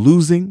ended up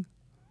losing.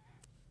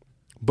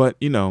 But,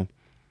 it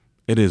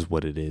is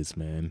what it is,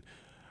 man.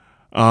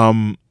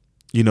 The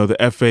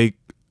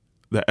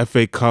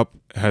FA Cup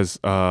has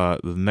the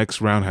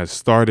next round has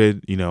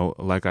started.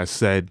 Like I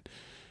said,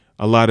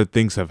 a lot of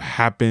things have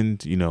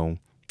happened,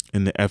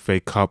 in the FA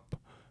Cup,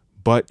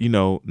 but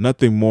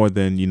nothing more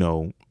than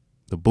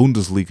the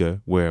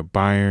Bundesliga, where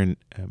Bayern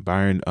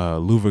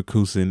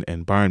Leverkusen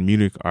and Bayern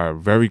Munich are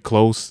very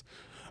close.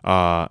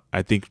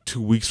 I think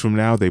 2 weeks from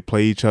now they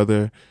play each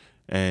other,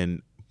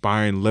 and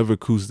Bayern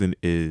Leverkusen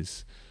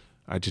is.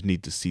 I just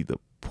need to see the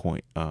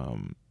point.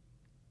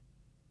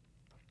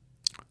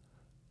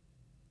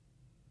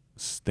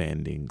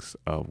 Standings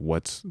of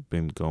what's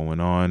been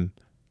going on.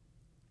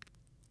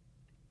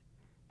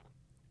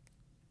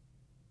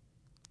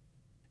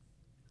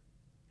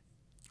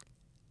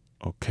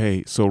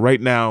 Okay, so right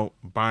now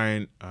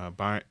Bayern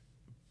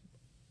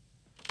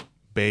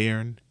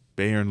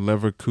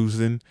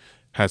Leverkusen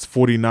has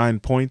 49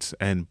 points,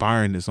 and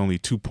Bayern is only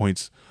 2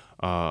 points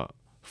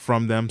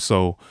from them.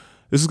 So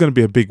this is going to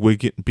be a big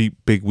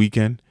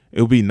weekend.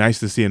 It'll be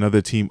nice to see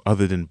another team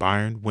other than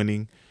Bayern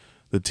winning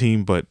the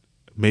team, but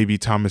maybe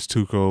Thomas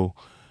Tuchel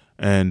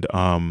and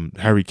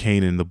Harry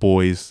Kane and the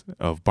boys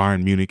of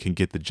Bayern Munich can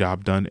get the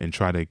job done and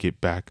try to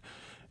get back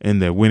in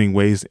their winning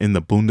ways in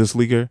the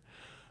Bundesliga.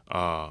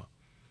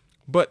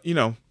 But,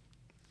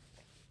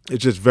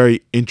 it's just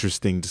very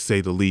interesting, to say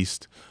the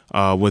least,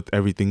 with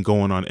everything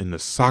going on in the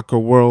soccer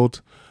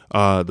world.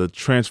 The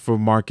transfer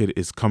market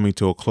is coming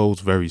to a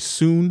close very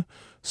soon.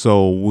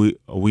 So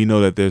we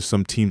know that there's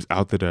some teams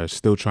out there that are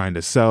still trying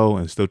to sell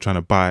and still trying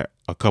to buy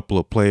a couple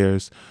of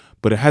players.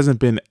 But it hasn't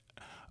been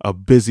a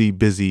busy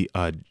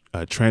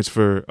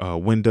transfer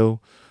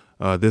window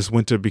this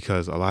winter,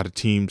 because a lot of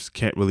teams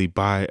can't really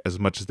buy as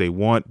much as they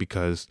want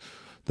because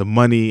the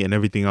money and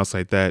everything else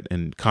like that,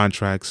 and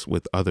contracts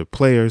with other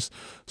players.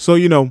 So,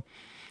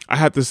 I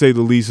have to say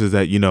the least is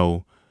that,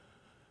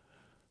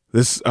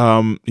 this,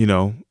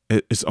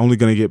 it's only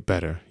going to get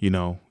better,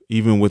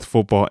 even with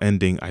football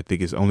ending. I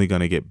think it's only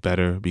going to get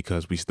better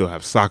because we still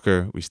have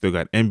soccer. We still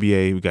got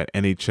NBA, we got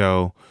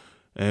NHL,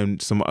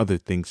 and some other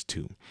things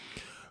too.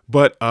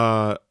 But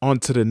on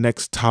to the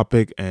next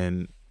topic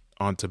and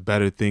on to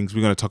better things.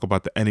 We're going to talk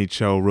about the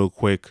NHL real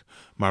quick.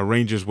 My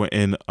Rangers were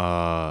in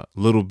a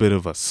little bit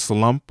of a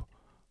slump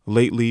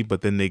lately,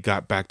 but then they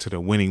got back to the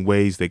winning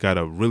ways. They got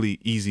a really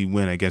easy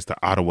win against the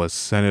Ottawa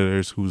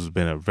Senators, who's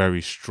been a very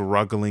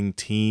struggling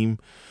team.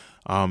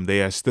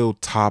 They are still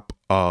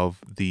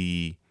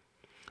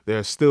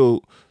they're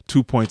still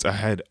 2 points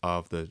ahead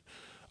of the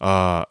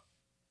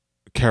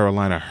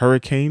Carolina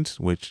Hurricanes,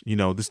 which,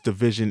 this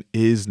division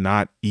is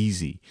not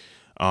easy.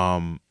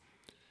 And,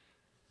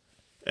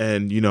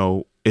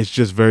 it's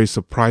just very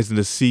surprising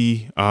to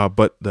see.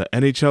 But the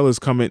NHL is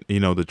coming,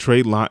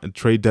 the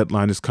trade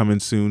deadline is coming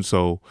soon.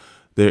 So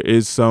there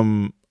is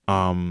some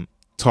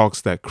talks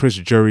that Chris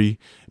Jury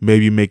may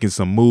be making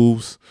some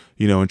moves,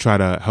 and try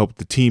to help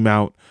the team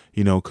out,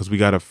 because we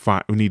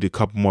need a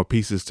couple more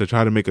pieces to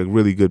try to make a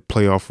really good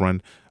playoff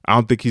run. I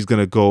don't think he's going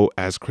to go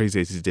as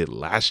crazy as he did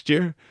last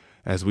year.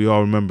 As we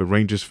all remember,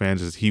 Rangers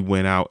fans, as he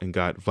went out and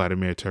got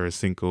Vladimir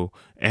Tarasenko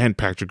and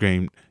Patrick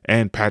Kane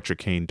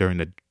during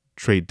the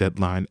trade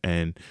deadline,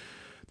 and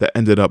that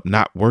ended up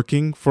not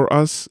working for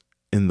us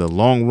in the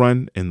long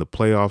run in the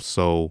playoffs.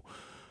 So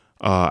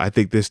I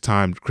think this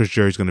time Chris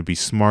Jerry's going to be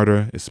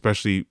smarter,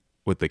 especially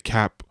with the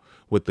cap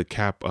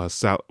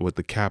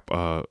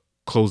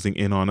closing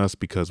in on us,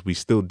 because we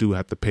still do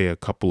have to pay a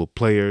couple of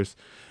players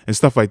and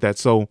stuff like that.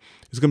 So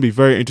it's going to be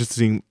very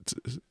interesting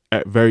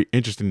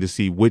to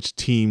see which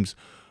teams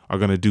are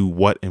going to do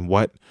what and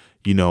what,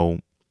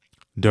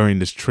 during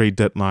this trade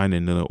deadline,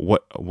 and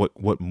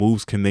what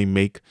moves can they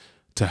make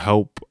to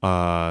help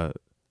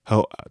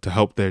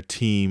their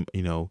team,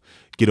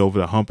 get over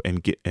the hump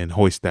and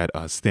hoist that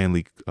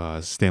Stanley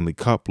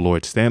Cup,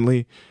 Lord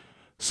Stanley.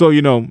 So,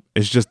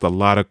 it's just a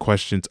lot of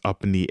questions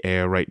up in the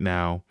air right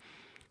now.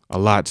 A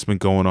lot's been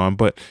going on,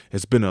 but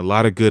it's been a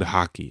lot of good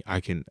hockey.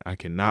 I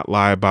cannot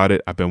lie about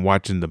it. I've been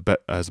watching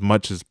as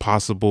much as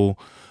possible.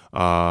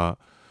 I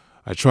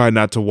try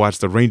not to watch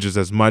the Rangers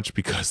as much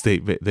because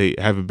they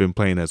haven't been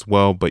playing as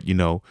well. But,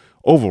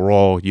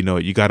 overall,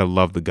 you got to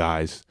love the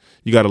guys.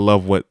 You got to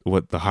love what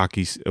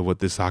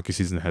this hockey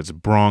season has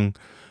brung.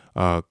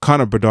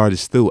 Connor Bedard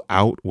is still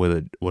out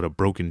with a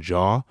broken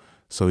jaw.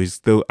 So he's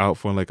still out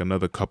for like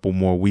another couple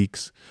more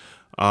weeks.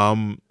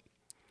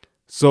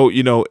 So,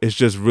 it's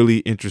just really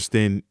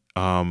interesting.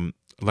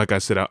 Like I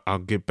said, I'll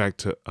get back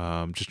to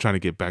just trying to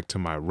get back to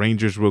my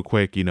Rangers real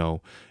quick.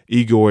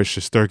 Igor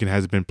Shesterkin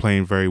has been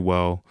playing very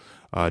well.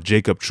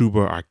 Jacob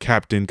Trouba, our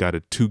captain, got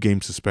a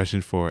 2-game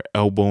suspension for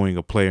elbowing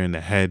a player in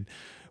the head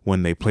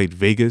when they played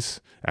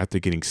Vegas after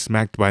getting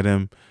smacked by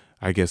them,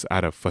 I guess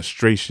out of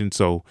frustration.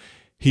 So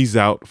he's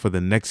out for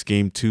the next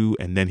game too,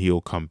 and then he'll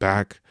come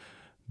back.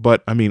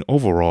 But I mean,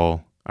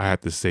 overall, I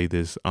have to say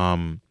this.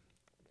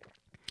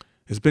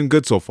 It's been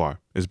good so far.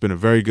 It's been a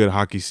very good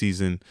hockey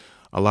season.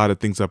 A lot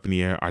of things up in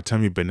the air.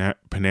 Artemi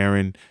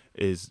Panarin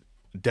is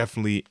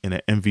definitely in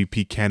an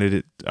MVP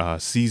candidate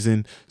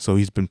season. So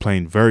he's been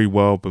playing very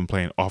well, been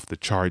playing off the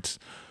charts.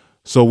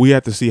 So we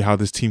have to see how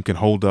this team can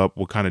hold up,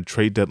 what kind of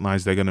trade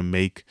deadlines they're going to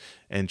make,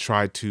 and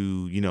try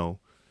to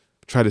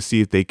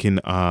see if they can,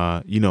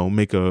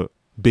 make a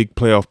big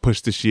playoff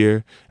push this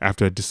year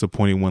after a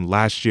disappointing one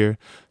last year.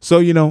 So,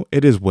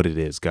 it is what it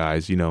is,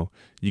 guys. You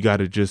got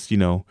to just,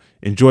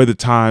 enjoy the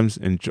times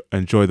and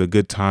enjoy the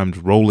good times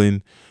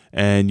rolling.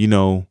 And,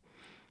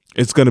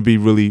 it's going to be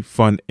really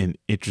fun and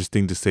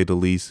interesting to say the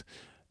least.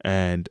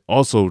 And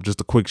also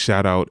just a quick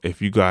shout out,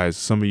 if you guys,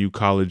 some of you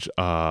college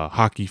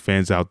hockey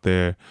fans out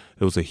there,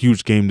 it was a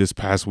huge game this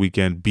past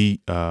weekend.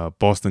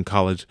 Boston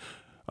College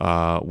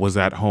was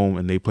at home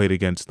and they played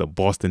against the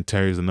Boston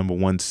Terriers, the number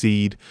 1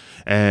 seed.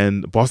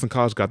 And Boston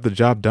College got the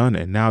job done.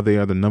 And now they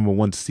are the number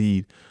 1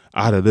 seed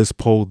out of this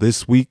poll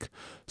this week.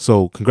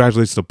 So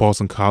congratulations to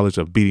Boston College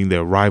of beating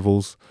their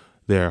rivals,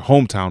 their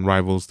hometown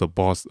rivals, the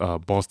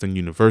Boston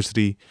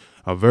University.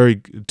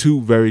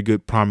 Two very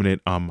good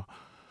prominent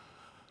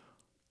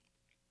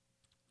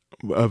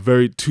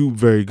two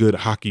very good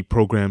hockey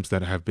programs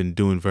that have been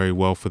doing very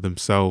well for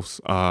themselves.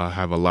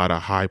 Have a lot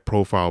of high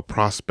profile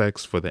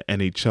prospects for the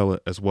NHL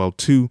as well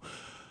too.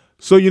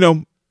 So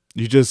you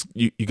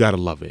gotta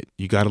love it.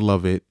 You gotta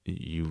love it.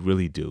 You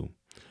really do.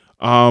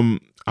 I'm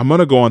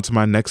gonna go on to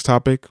my next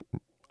topic.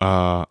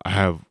 I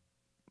have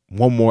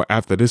one more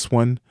after this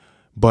one,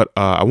 but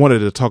I wanted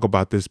to talk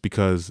about this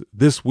because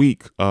this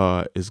week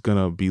is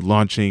gonna be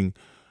launching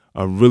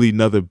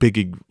another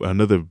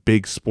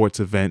big sports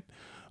event.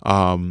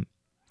 And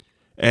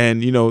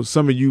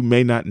some of you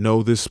may not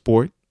know this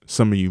sport.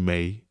 Some of you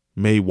may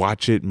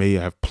watch it, may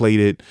have played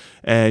it.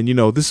 And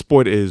this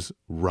sport is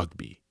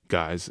rugby,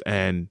 guys.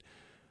 And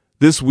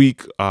this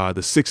week,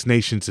 the Six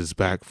Nations is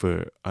back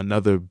for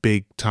another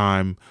big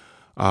time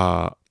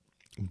event.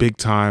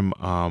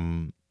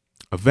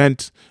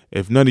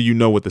 If none of you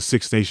know what the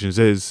Six Nations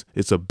is,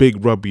 it's a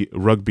big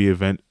rugby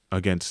event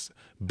against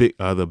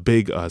the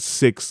big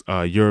 6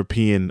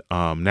 European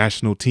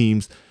national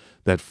teams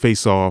that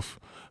face off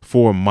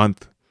for a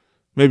month,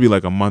 maybe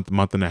like a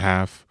month and a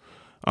half.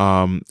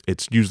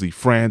 It's usually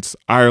France,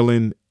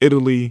 Ireland,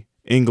 Italy,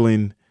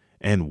 England,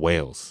 and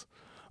Wales.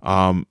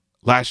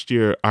 Last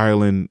year,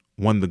 Ireland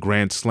won the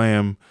Grand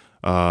Slam.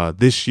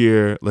 This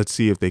year, let's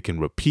see if they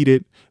can repeat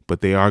it, but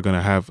they are going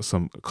to have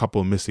a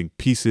couple of missing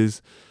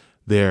pieces.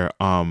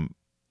 One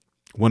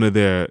of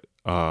their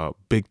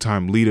big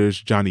time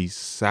leaders, Johnny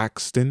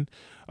Saxton,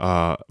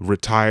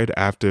 retired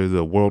after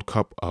the World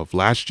Cup of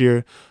last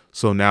year.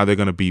 So now they're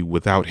going to be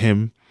without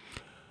him.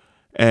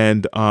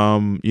 And,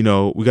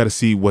 we got to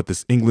see what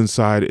this England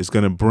side is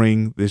going to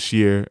bring this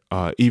year,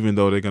 even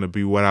though they're going to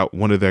be without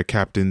one of their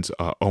captains,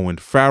 Owen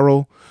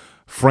Farrell.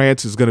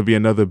 France is going to be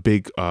another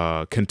big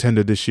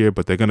contender this year,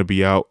 but they're going to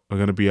be out. They're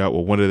going to be out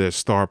with one of their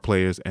star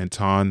players,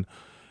 Antonio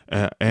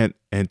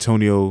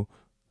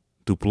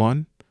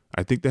Duplon.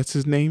 I think that's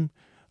his name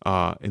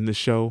in the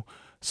show.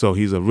 So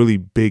he's a really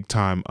big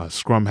time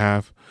scrum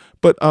half.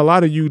 But a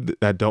lot of you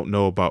that don't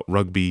know about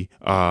rugby,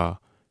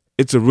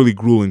 it's a really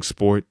grueling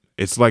sport.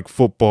 It's like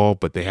football,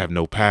 but they have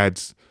no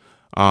pads.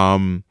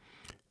 And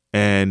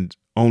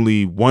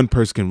only one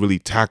person can really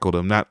tackle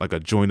them, not like a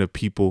joint of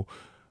people.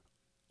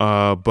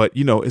 But,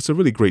 it's a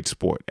really great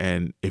sport.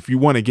 And if you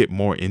want to get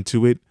more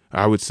into it,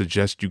 I would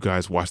suggest you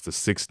guys watch the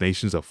Six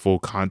Nations of Full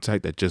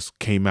Contact that just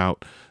came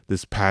out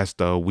this past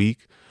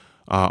week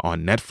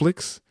on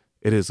Netflix.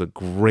 It is a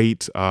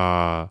great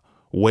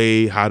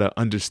way how to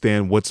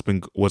understand what's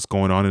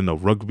going on in the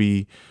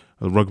rugby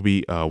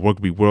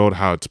world,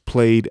 how it's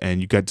played, and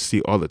you got to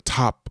see all the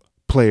top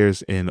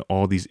players in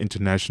all these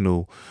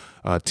international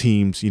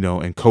teams,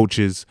 and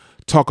coaches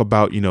talk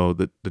about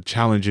the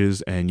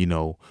challenges and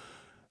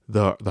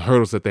the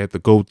hurdles that they have to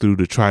go through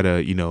to try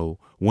to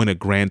win a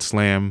Grand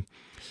Slam.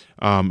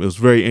 It was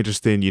very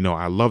interesting.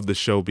 I love the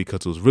show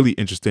because it was really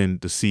interesting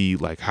to see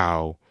like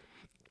how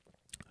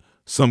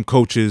some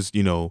coaches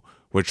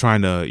were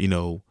trying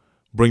to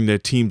bring their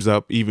teams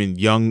up, even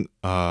young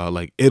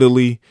like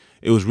Italy.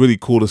 It was really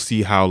cool to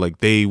see how like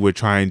they were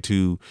trying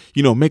to,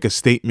 make a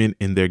statement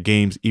in their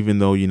games, even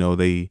though,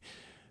 they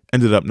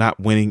ended up not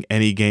winning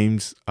any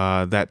games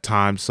that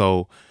time.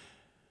 So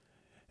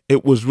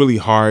it was really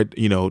hard,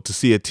 to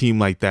see a team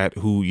like that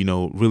who,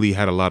 really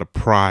had a lot of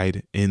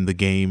pride in the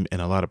game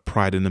and a lot of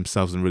pride in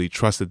themselves and really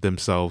trusted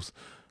themselves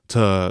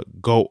to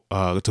go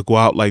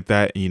out like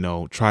that,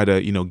 and, try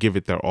to, give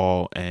it their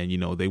all. And,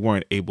 they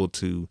weren't able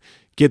to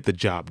get the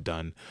job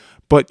done.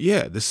 But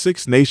yeah, the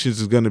Six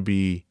Nations is going to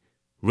be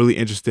really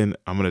interesting.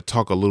 I'm going to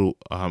talk a little.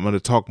 I'm going to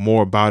talk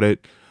more about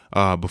it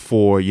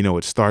before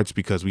it starts,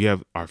 because we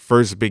have our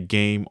first big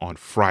game on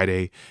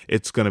Friday.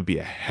 It's going to be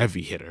a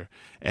heavy hitter,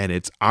 and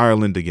it's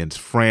Ireland against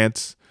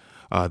France.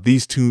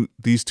 These two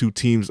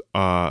teams,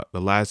 the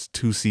last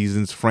two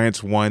seasons,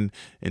 France won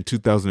in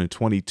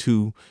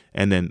 2022,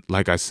 and then,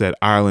 like I said,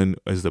 Ireland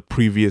is the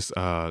previous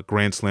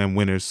Grand Slam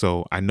winners.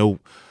 So I know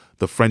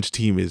the French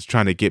team is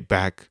trying to get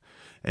back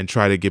and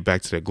try to get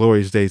back to their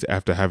glorious days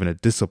after having a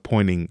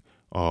disappointing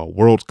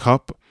World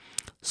Cup.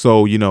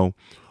 So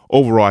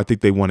overall, I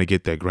think they want to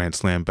get that Grand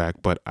Slam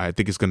back, but I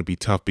think it's going to be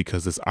tough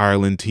because this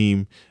Ireland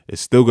team is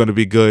still going to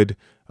be good.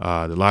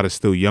 A lot of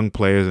still young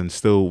players and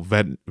still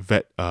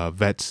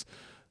vets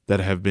that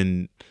have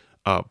been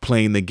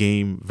playing the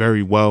game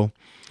very well.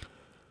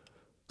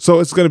 So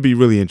it's going to be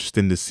really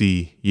interesting to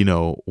see,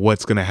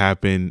 what's going to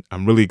happen.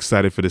 I'm really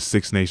excited for the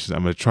Six Nations.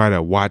 I'm going to try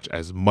to watch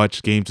as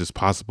much games as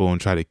possible and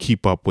try to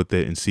keep up with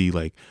it and see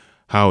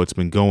how it's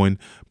been going.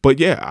 But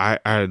yeah,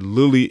 I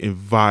literally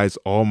advise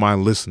all my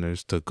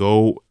listeners to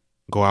go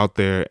out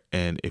there,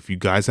 and if you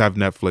guys have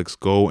Netflix,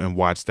 go and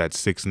watch that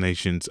Six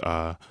Nations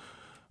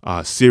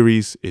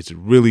series. It's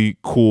really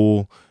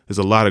cool. There's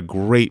a lot of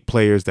great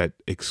players that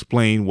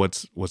explain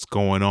what's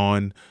going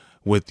on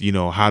with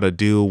how to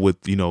deal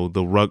with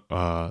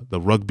the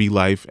rugby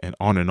life and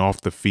on and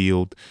off the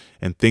field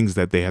and things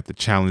that they have to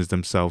challenge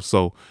themselves.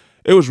 So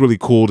it was really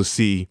cool to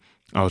see.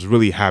 I was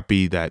really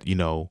happy that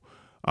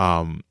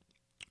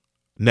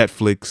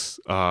Netflix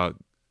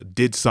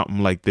did something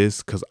like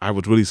this, because I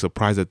was really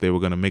surprised that they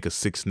were going to make a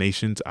Six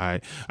Nations.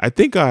 I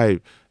think I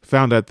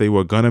found out they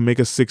were going to make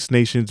a Six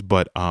Nations,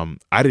 but I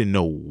didn't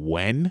know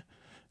when.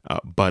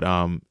 But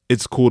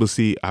it's cool to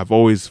see. I've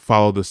always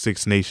followed the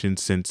Six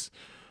Nations since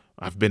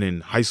I've been in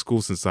high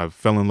school, since I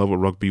fell in love with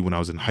rugby when I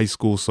was in high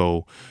school.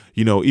 So,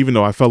 even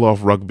though I fell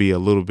off rugby a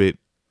little bit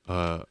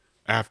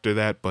after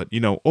that, but,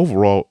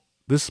 overall,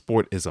 this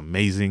sport is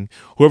amazing.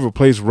 Whoever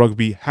plays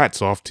rugby,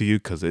 hats off to you,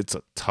 because it's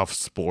a tough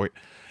sport,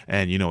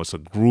 and, it's a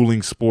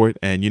grueling sport,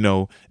 and,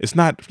 it's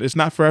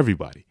not for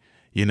everybody,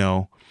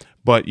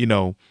 but,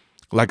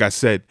 like I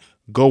said,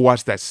 go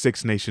watch that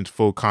Six Nations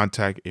Full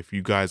Contact if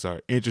you guys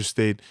are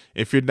interested.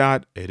 If you're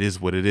not, it is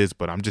what it is.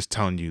 But I'm just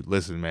telling you,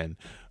 listen, man,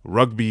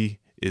 rugby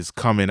is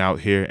coming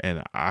out here,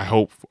 and I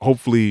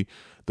hopefully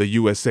the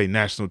USA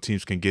national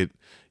teams can get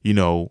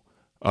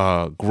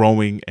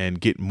growing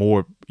and get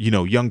more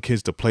young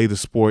kids to play the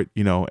sport,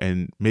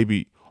 and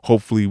maybe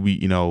hopefully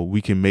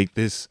we can make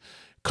this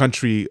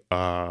country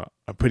a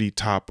pretty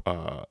top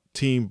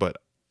team. But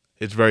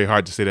it's very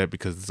hard to say that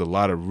because there's a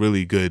lot of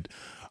really good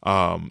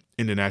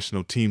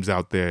international teams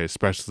out there,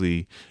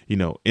 especially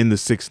in the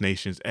Six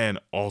Nations and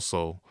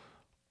also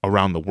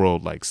around the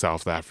world, like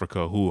South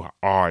Africa, who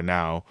are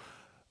now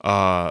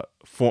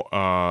for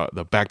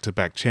the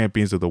back-to-back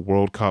champions of the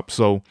World Cup.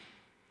 So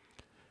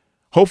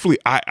hopefully,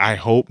 I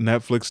hope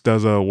Netflix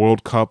does a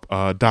World Cup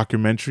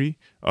documentary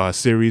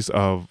series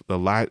of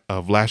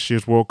last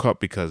year's World Cup,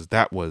 because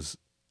that was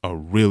a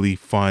really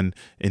fun,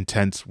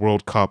 intense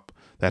World Cup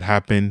that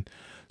happened.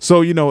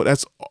 So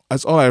that's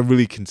all I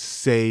really can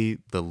say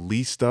the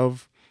least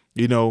of.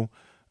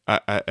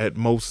 At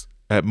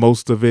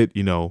most of it,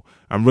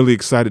 I'm really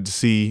excited to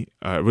see.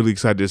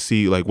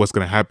 What's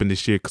going to happen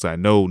this year, because I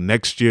know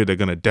next year they're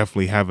going to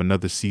definitely have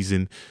another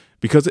season,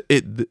 because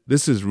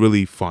this is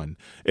really fun.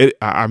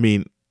 I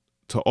mean,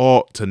 to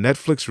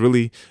Netflix,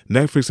 really,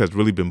 Netflix has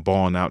really been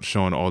balling out,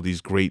 showing all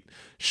these great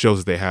shows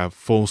that they have.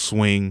 Full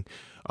Swing,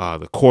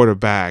 The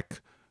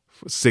Quarterback,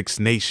 Six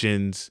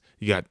Nations.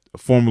 You got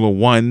Formula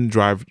One,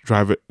 Drive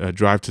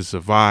to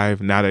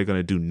Survive. Now they're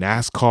gonna do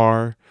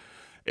NASCAR.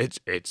 It's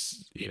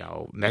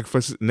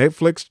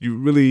Netflix. You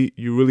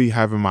really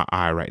having my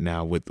eye right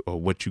now with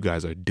what you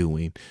guys are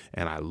doing,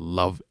 and I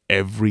love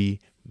every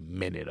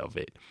minute of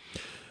it.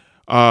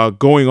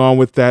 Going on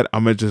with that,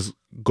 I'm gonna just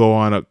go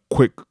on a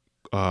quick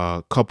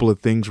couple of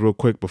things real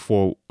quick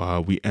before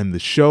we end the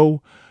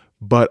show.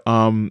 But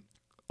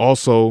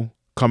also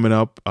coming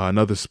up,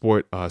 another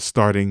sport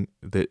starting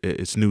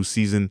its new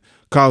season.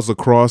 College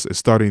lacrosse is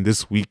starting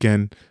this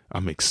weekend.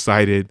 I'm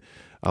excited.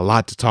 A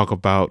lot to talk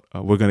about.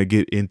 We're gonna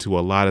get into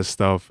a lot of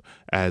stuff.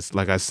 As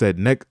like I said,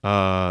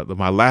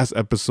 my last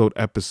episode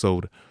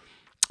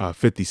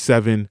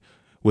 57,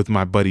 with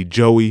my buddy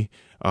Joey,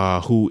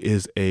 who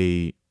is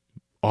a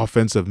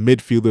offensive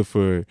midfielder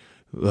for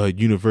the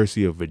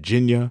University of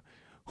Virginia,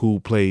 who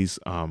plays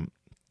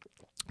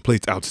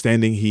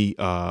outstanding. He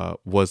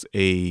was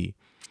a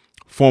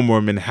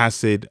former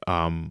Manhasset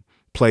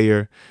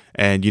player,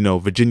 and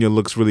Virginia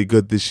looks really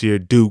good this year.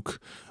 Duke,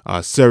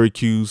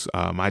 Syracuse,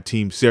 my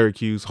team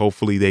Syracuse,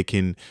 hopefully they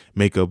can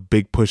make a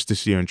big push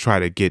this year and try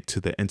to get to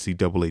the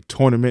NCAA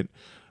tournament.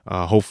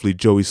 Hopefully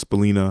Joey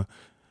Spallina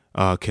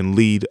can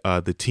lead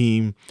the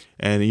team,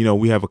 and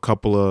we have a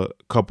couple of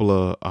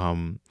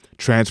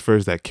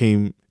transfers that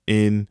came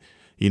in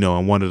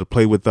and wanted to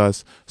play with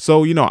us.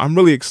 So I'm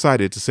really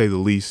excited, to say the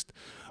least.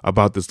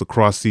 about this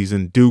lacrosse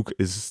season. Duke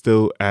is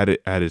still at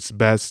its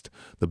best.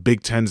 The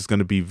Big Ten is going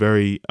to be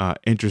very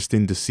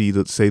interesting to see,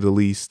 to say the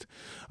least.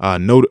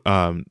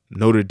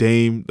 Notre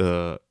Dame,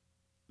 the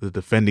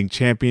defending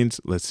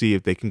champions. Let's see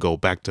if they can go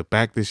back to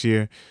back this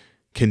year.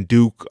 Can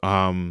Duke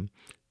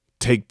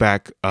take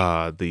back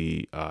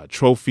the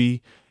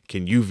trophy?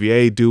 Can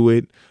UVA do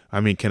it? I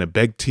mean, can a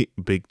Big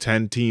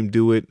Ten team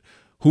do it?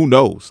 Who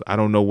knows? I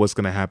don't know what's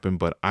going to happen,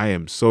 but I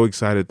am so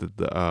excited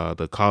that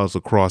the college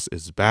lacrosse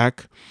is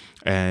back,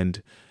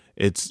 and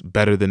it's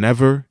better than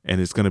ever,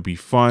 and it's going to be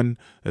fun.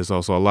 There's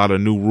also a lot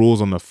of new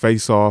rules on the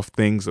face-off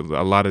things, a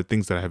lot of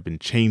things that have been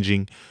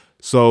changing.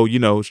 So,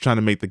 it's trying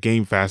to make the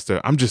game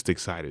faster. I'm just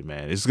excited,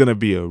 man. It's going to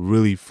be a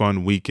really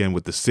fun weekend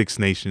with the Six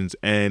Nations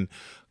and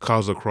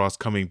college lacrosse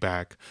coming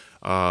back.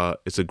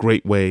 It's a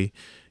great way,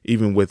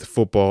 even with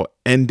football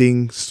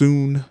ending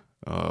soon.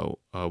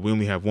 We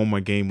only have one more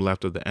game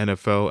left of the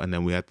NFL, and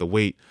then we have to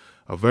wait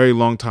a very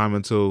long time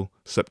until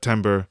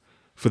September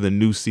for the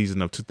new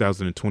season of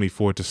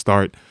 2024 to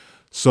start.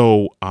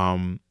 So,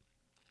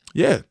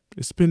 yeah,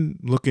 it's been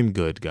looking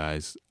good,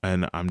 guys,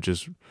 and I'm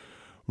just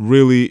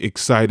really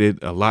excited.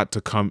 A lot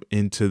to come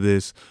into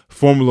this.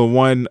 Formula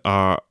One,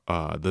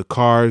 the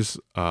cars,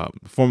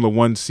 Formula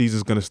One season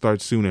is going to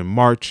start soon in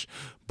March.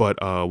 But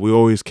we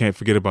always can't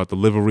forget about the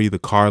livery, the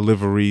car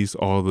liveries,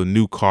 all the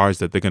new cars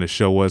that they're going to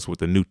show us with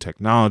the new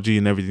technology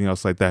and everything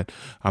else like that.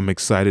 I'm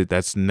excited.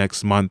 That's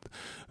next month.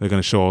 They're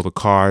going to show all the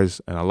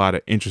cars and a lot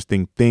of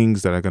interesting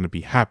things that are going to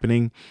be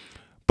happening.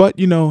 But,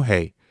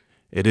 hey,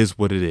 it is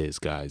what it is,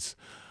 guys.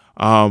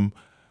 I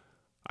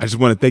just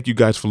want to thank you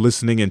guys for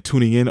listening and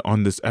tuning in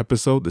on this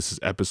episode. This is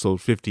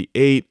episode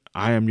 58.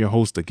 I am your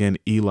host again,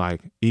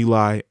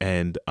 Eli,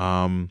 and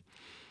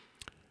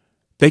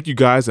thank you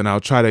guys, and I'll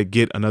try to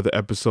get another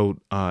episode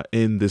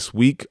in this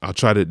week. I'll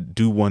try to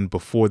do one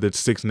before the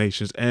Six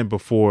Nations and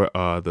before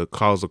the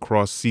college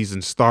lacrosse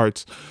season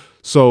starts.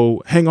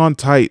 So hang on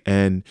tight,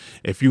 and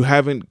if you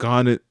haven't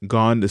gone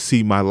to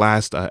see my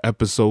last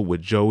episode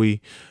with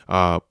Joey,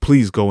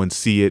 please go and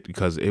see it,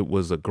 because it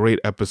was a great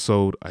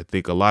episode. I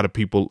think a lot of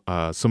people,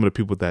 some of the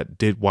people that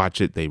did watch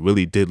it, they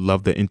really did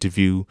love the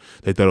interview.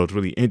 They thought it was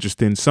really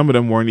interesting. Some of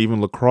them weren't even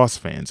lacrosse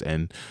fans,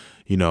 and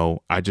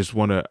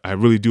I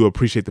really do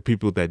appreciate the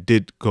people that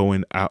did go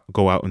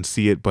out and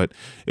see it, but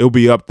it'll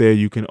be up there.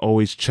 You can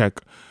always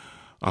check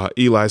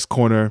Eli's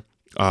Corner.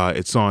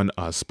 It's on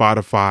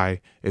Spotify.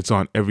 It's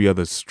on every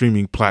other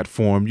streaming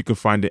platform. You can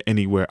find it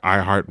anywhere,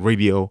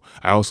 iHeartRadio.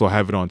 I also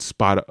have it on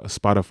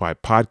Spotify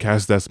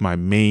podcast. That's my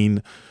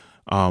main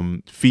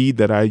feed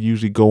that I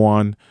usually go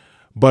on.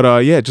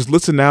 But yeah, just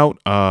listen out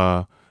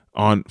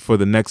for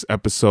the next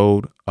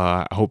episode.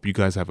 I hope you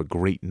guys have a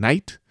great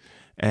night.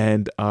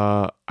 And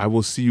I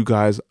will see you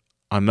guys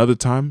another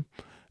time.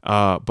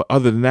 But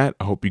other than that,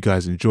 I hope you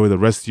guys enjoy the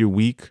rest of your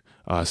week.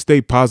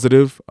 Stay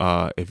positive.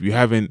 If you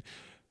haven't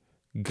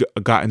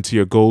gotten to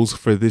your goals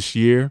for this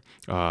year,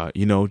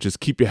 just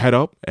keep your head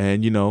up,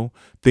 and,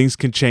 things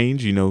can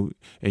change, and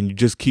you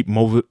just keep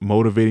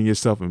motivating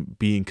yourself and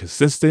being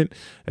consistent,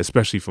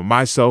 especially for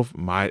myself.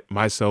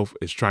 Myself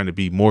is trying to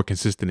be more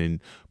consistent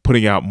in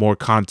putting out more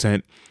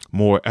content,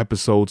 more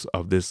episodes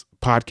of this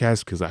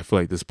podcast, because I feel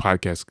like this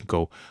podcast can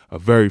go a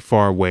very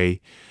far way.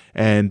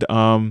 And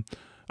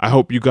I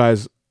hope you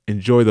guys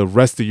enjoy the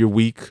rest of your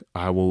week.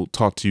 I will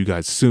talk to you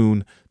guys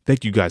soon.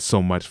 Thank you guys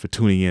so much for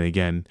tuning in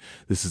again.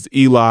 This is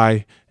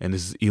Eli, and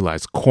this is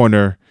Eli's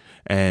Corner.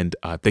 And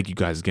thank you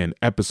guys again,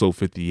 episode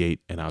 58,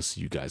 and I'll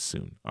see you guys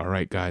soon. All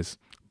right, guys.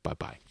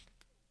 Bye-bye.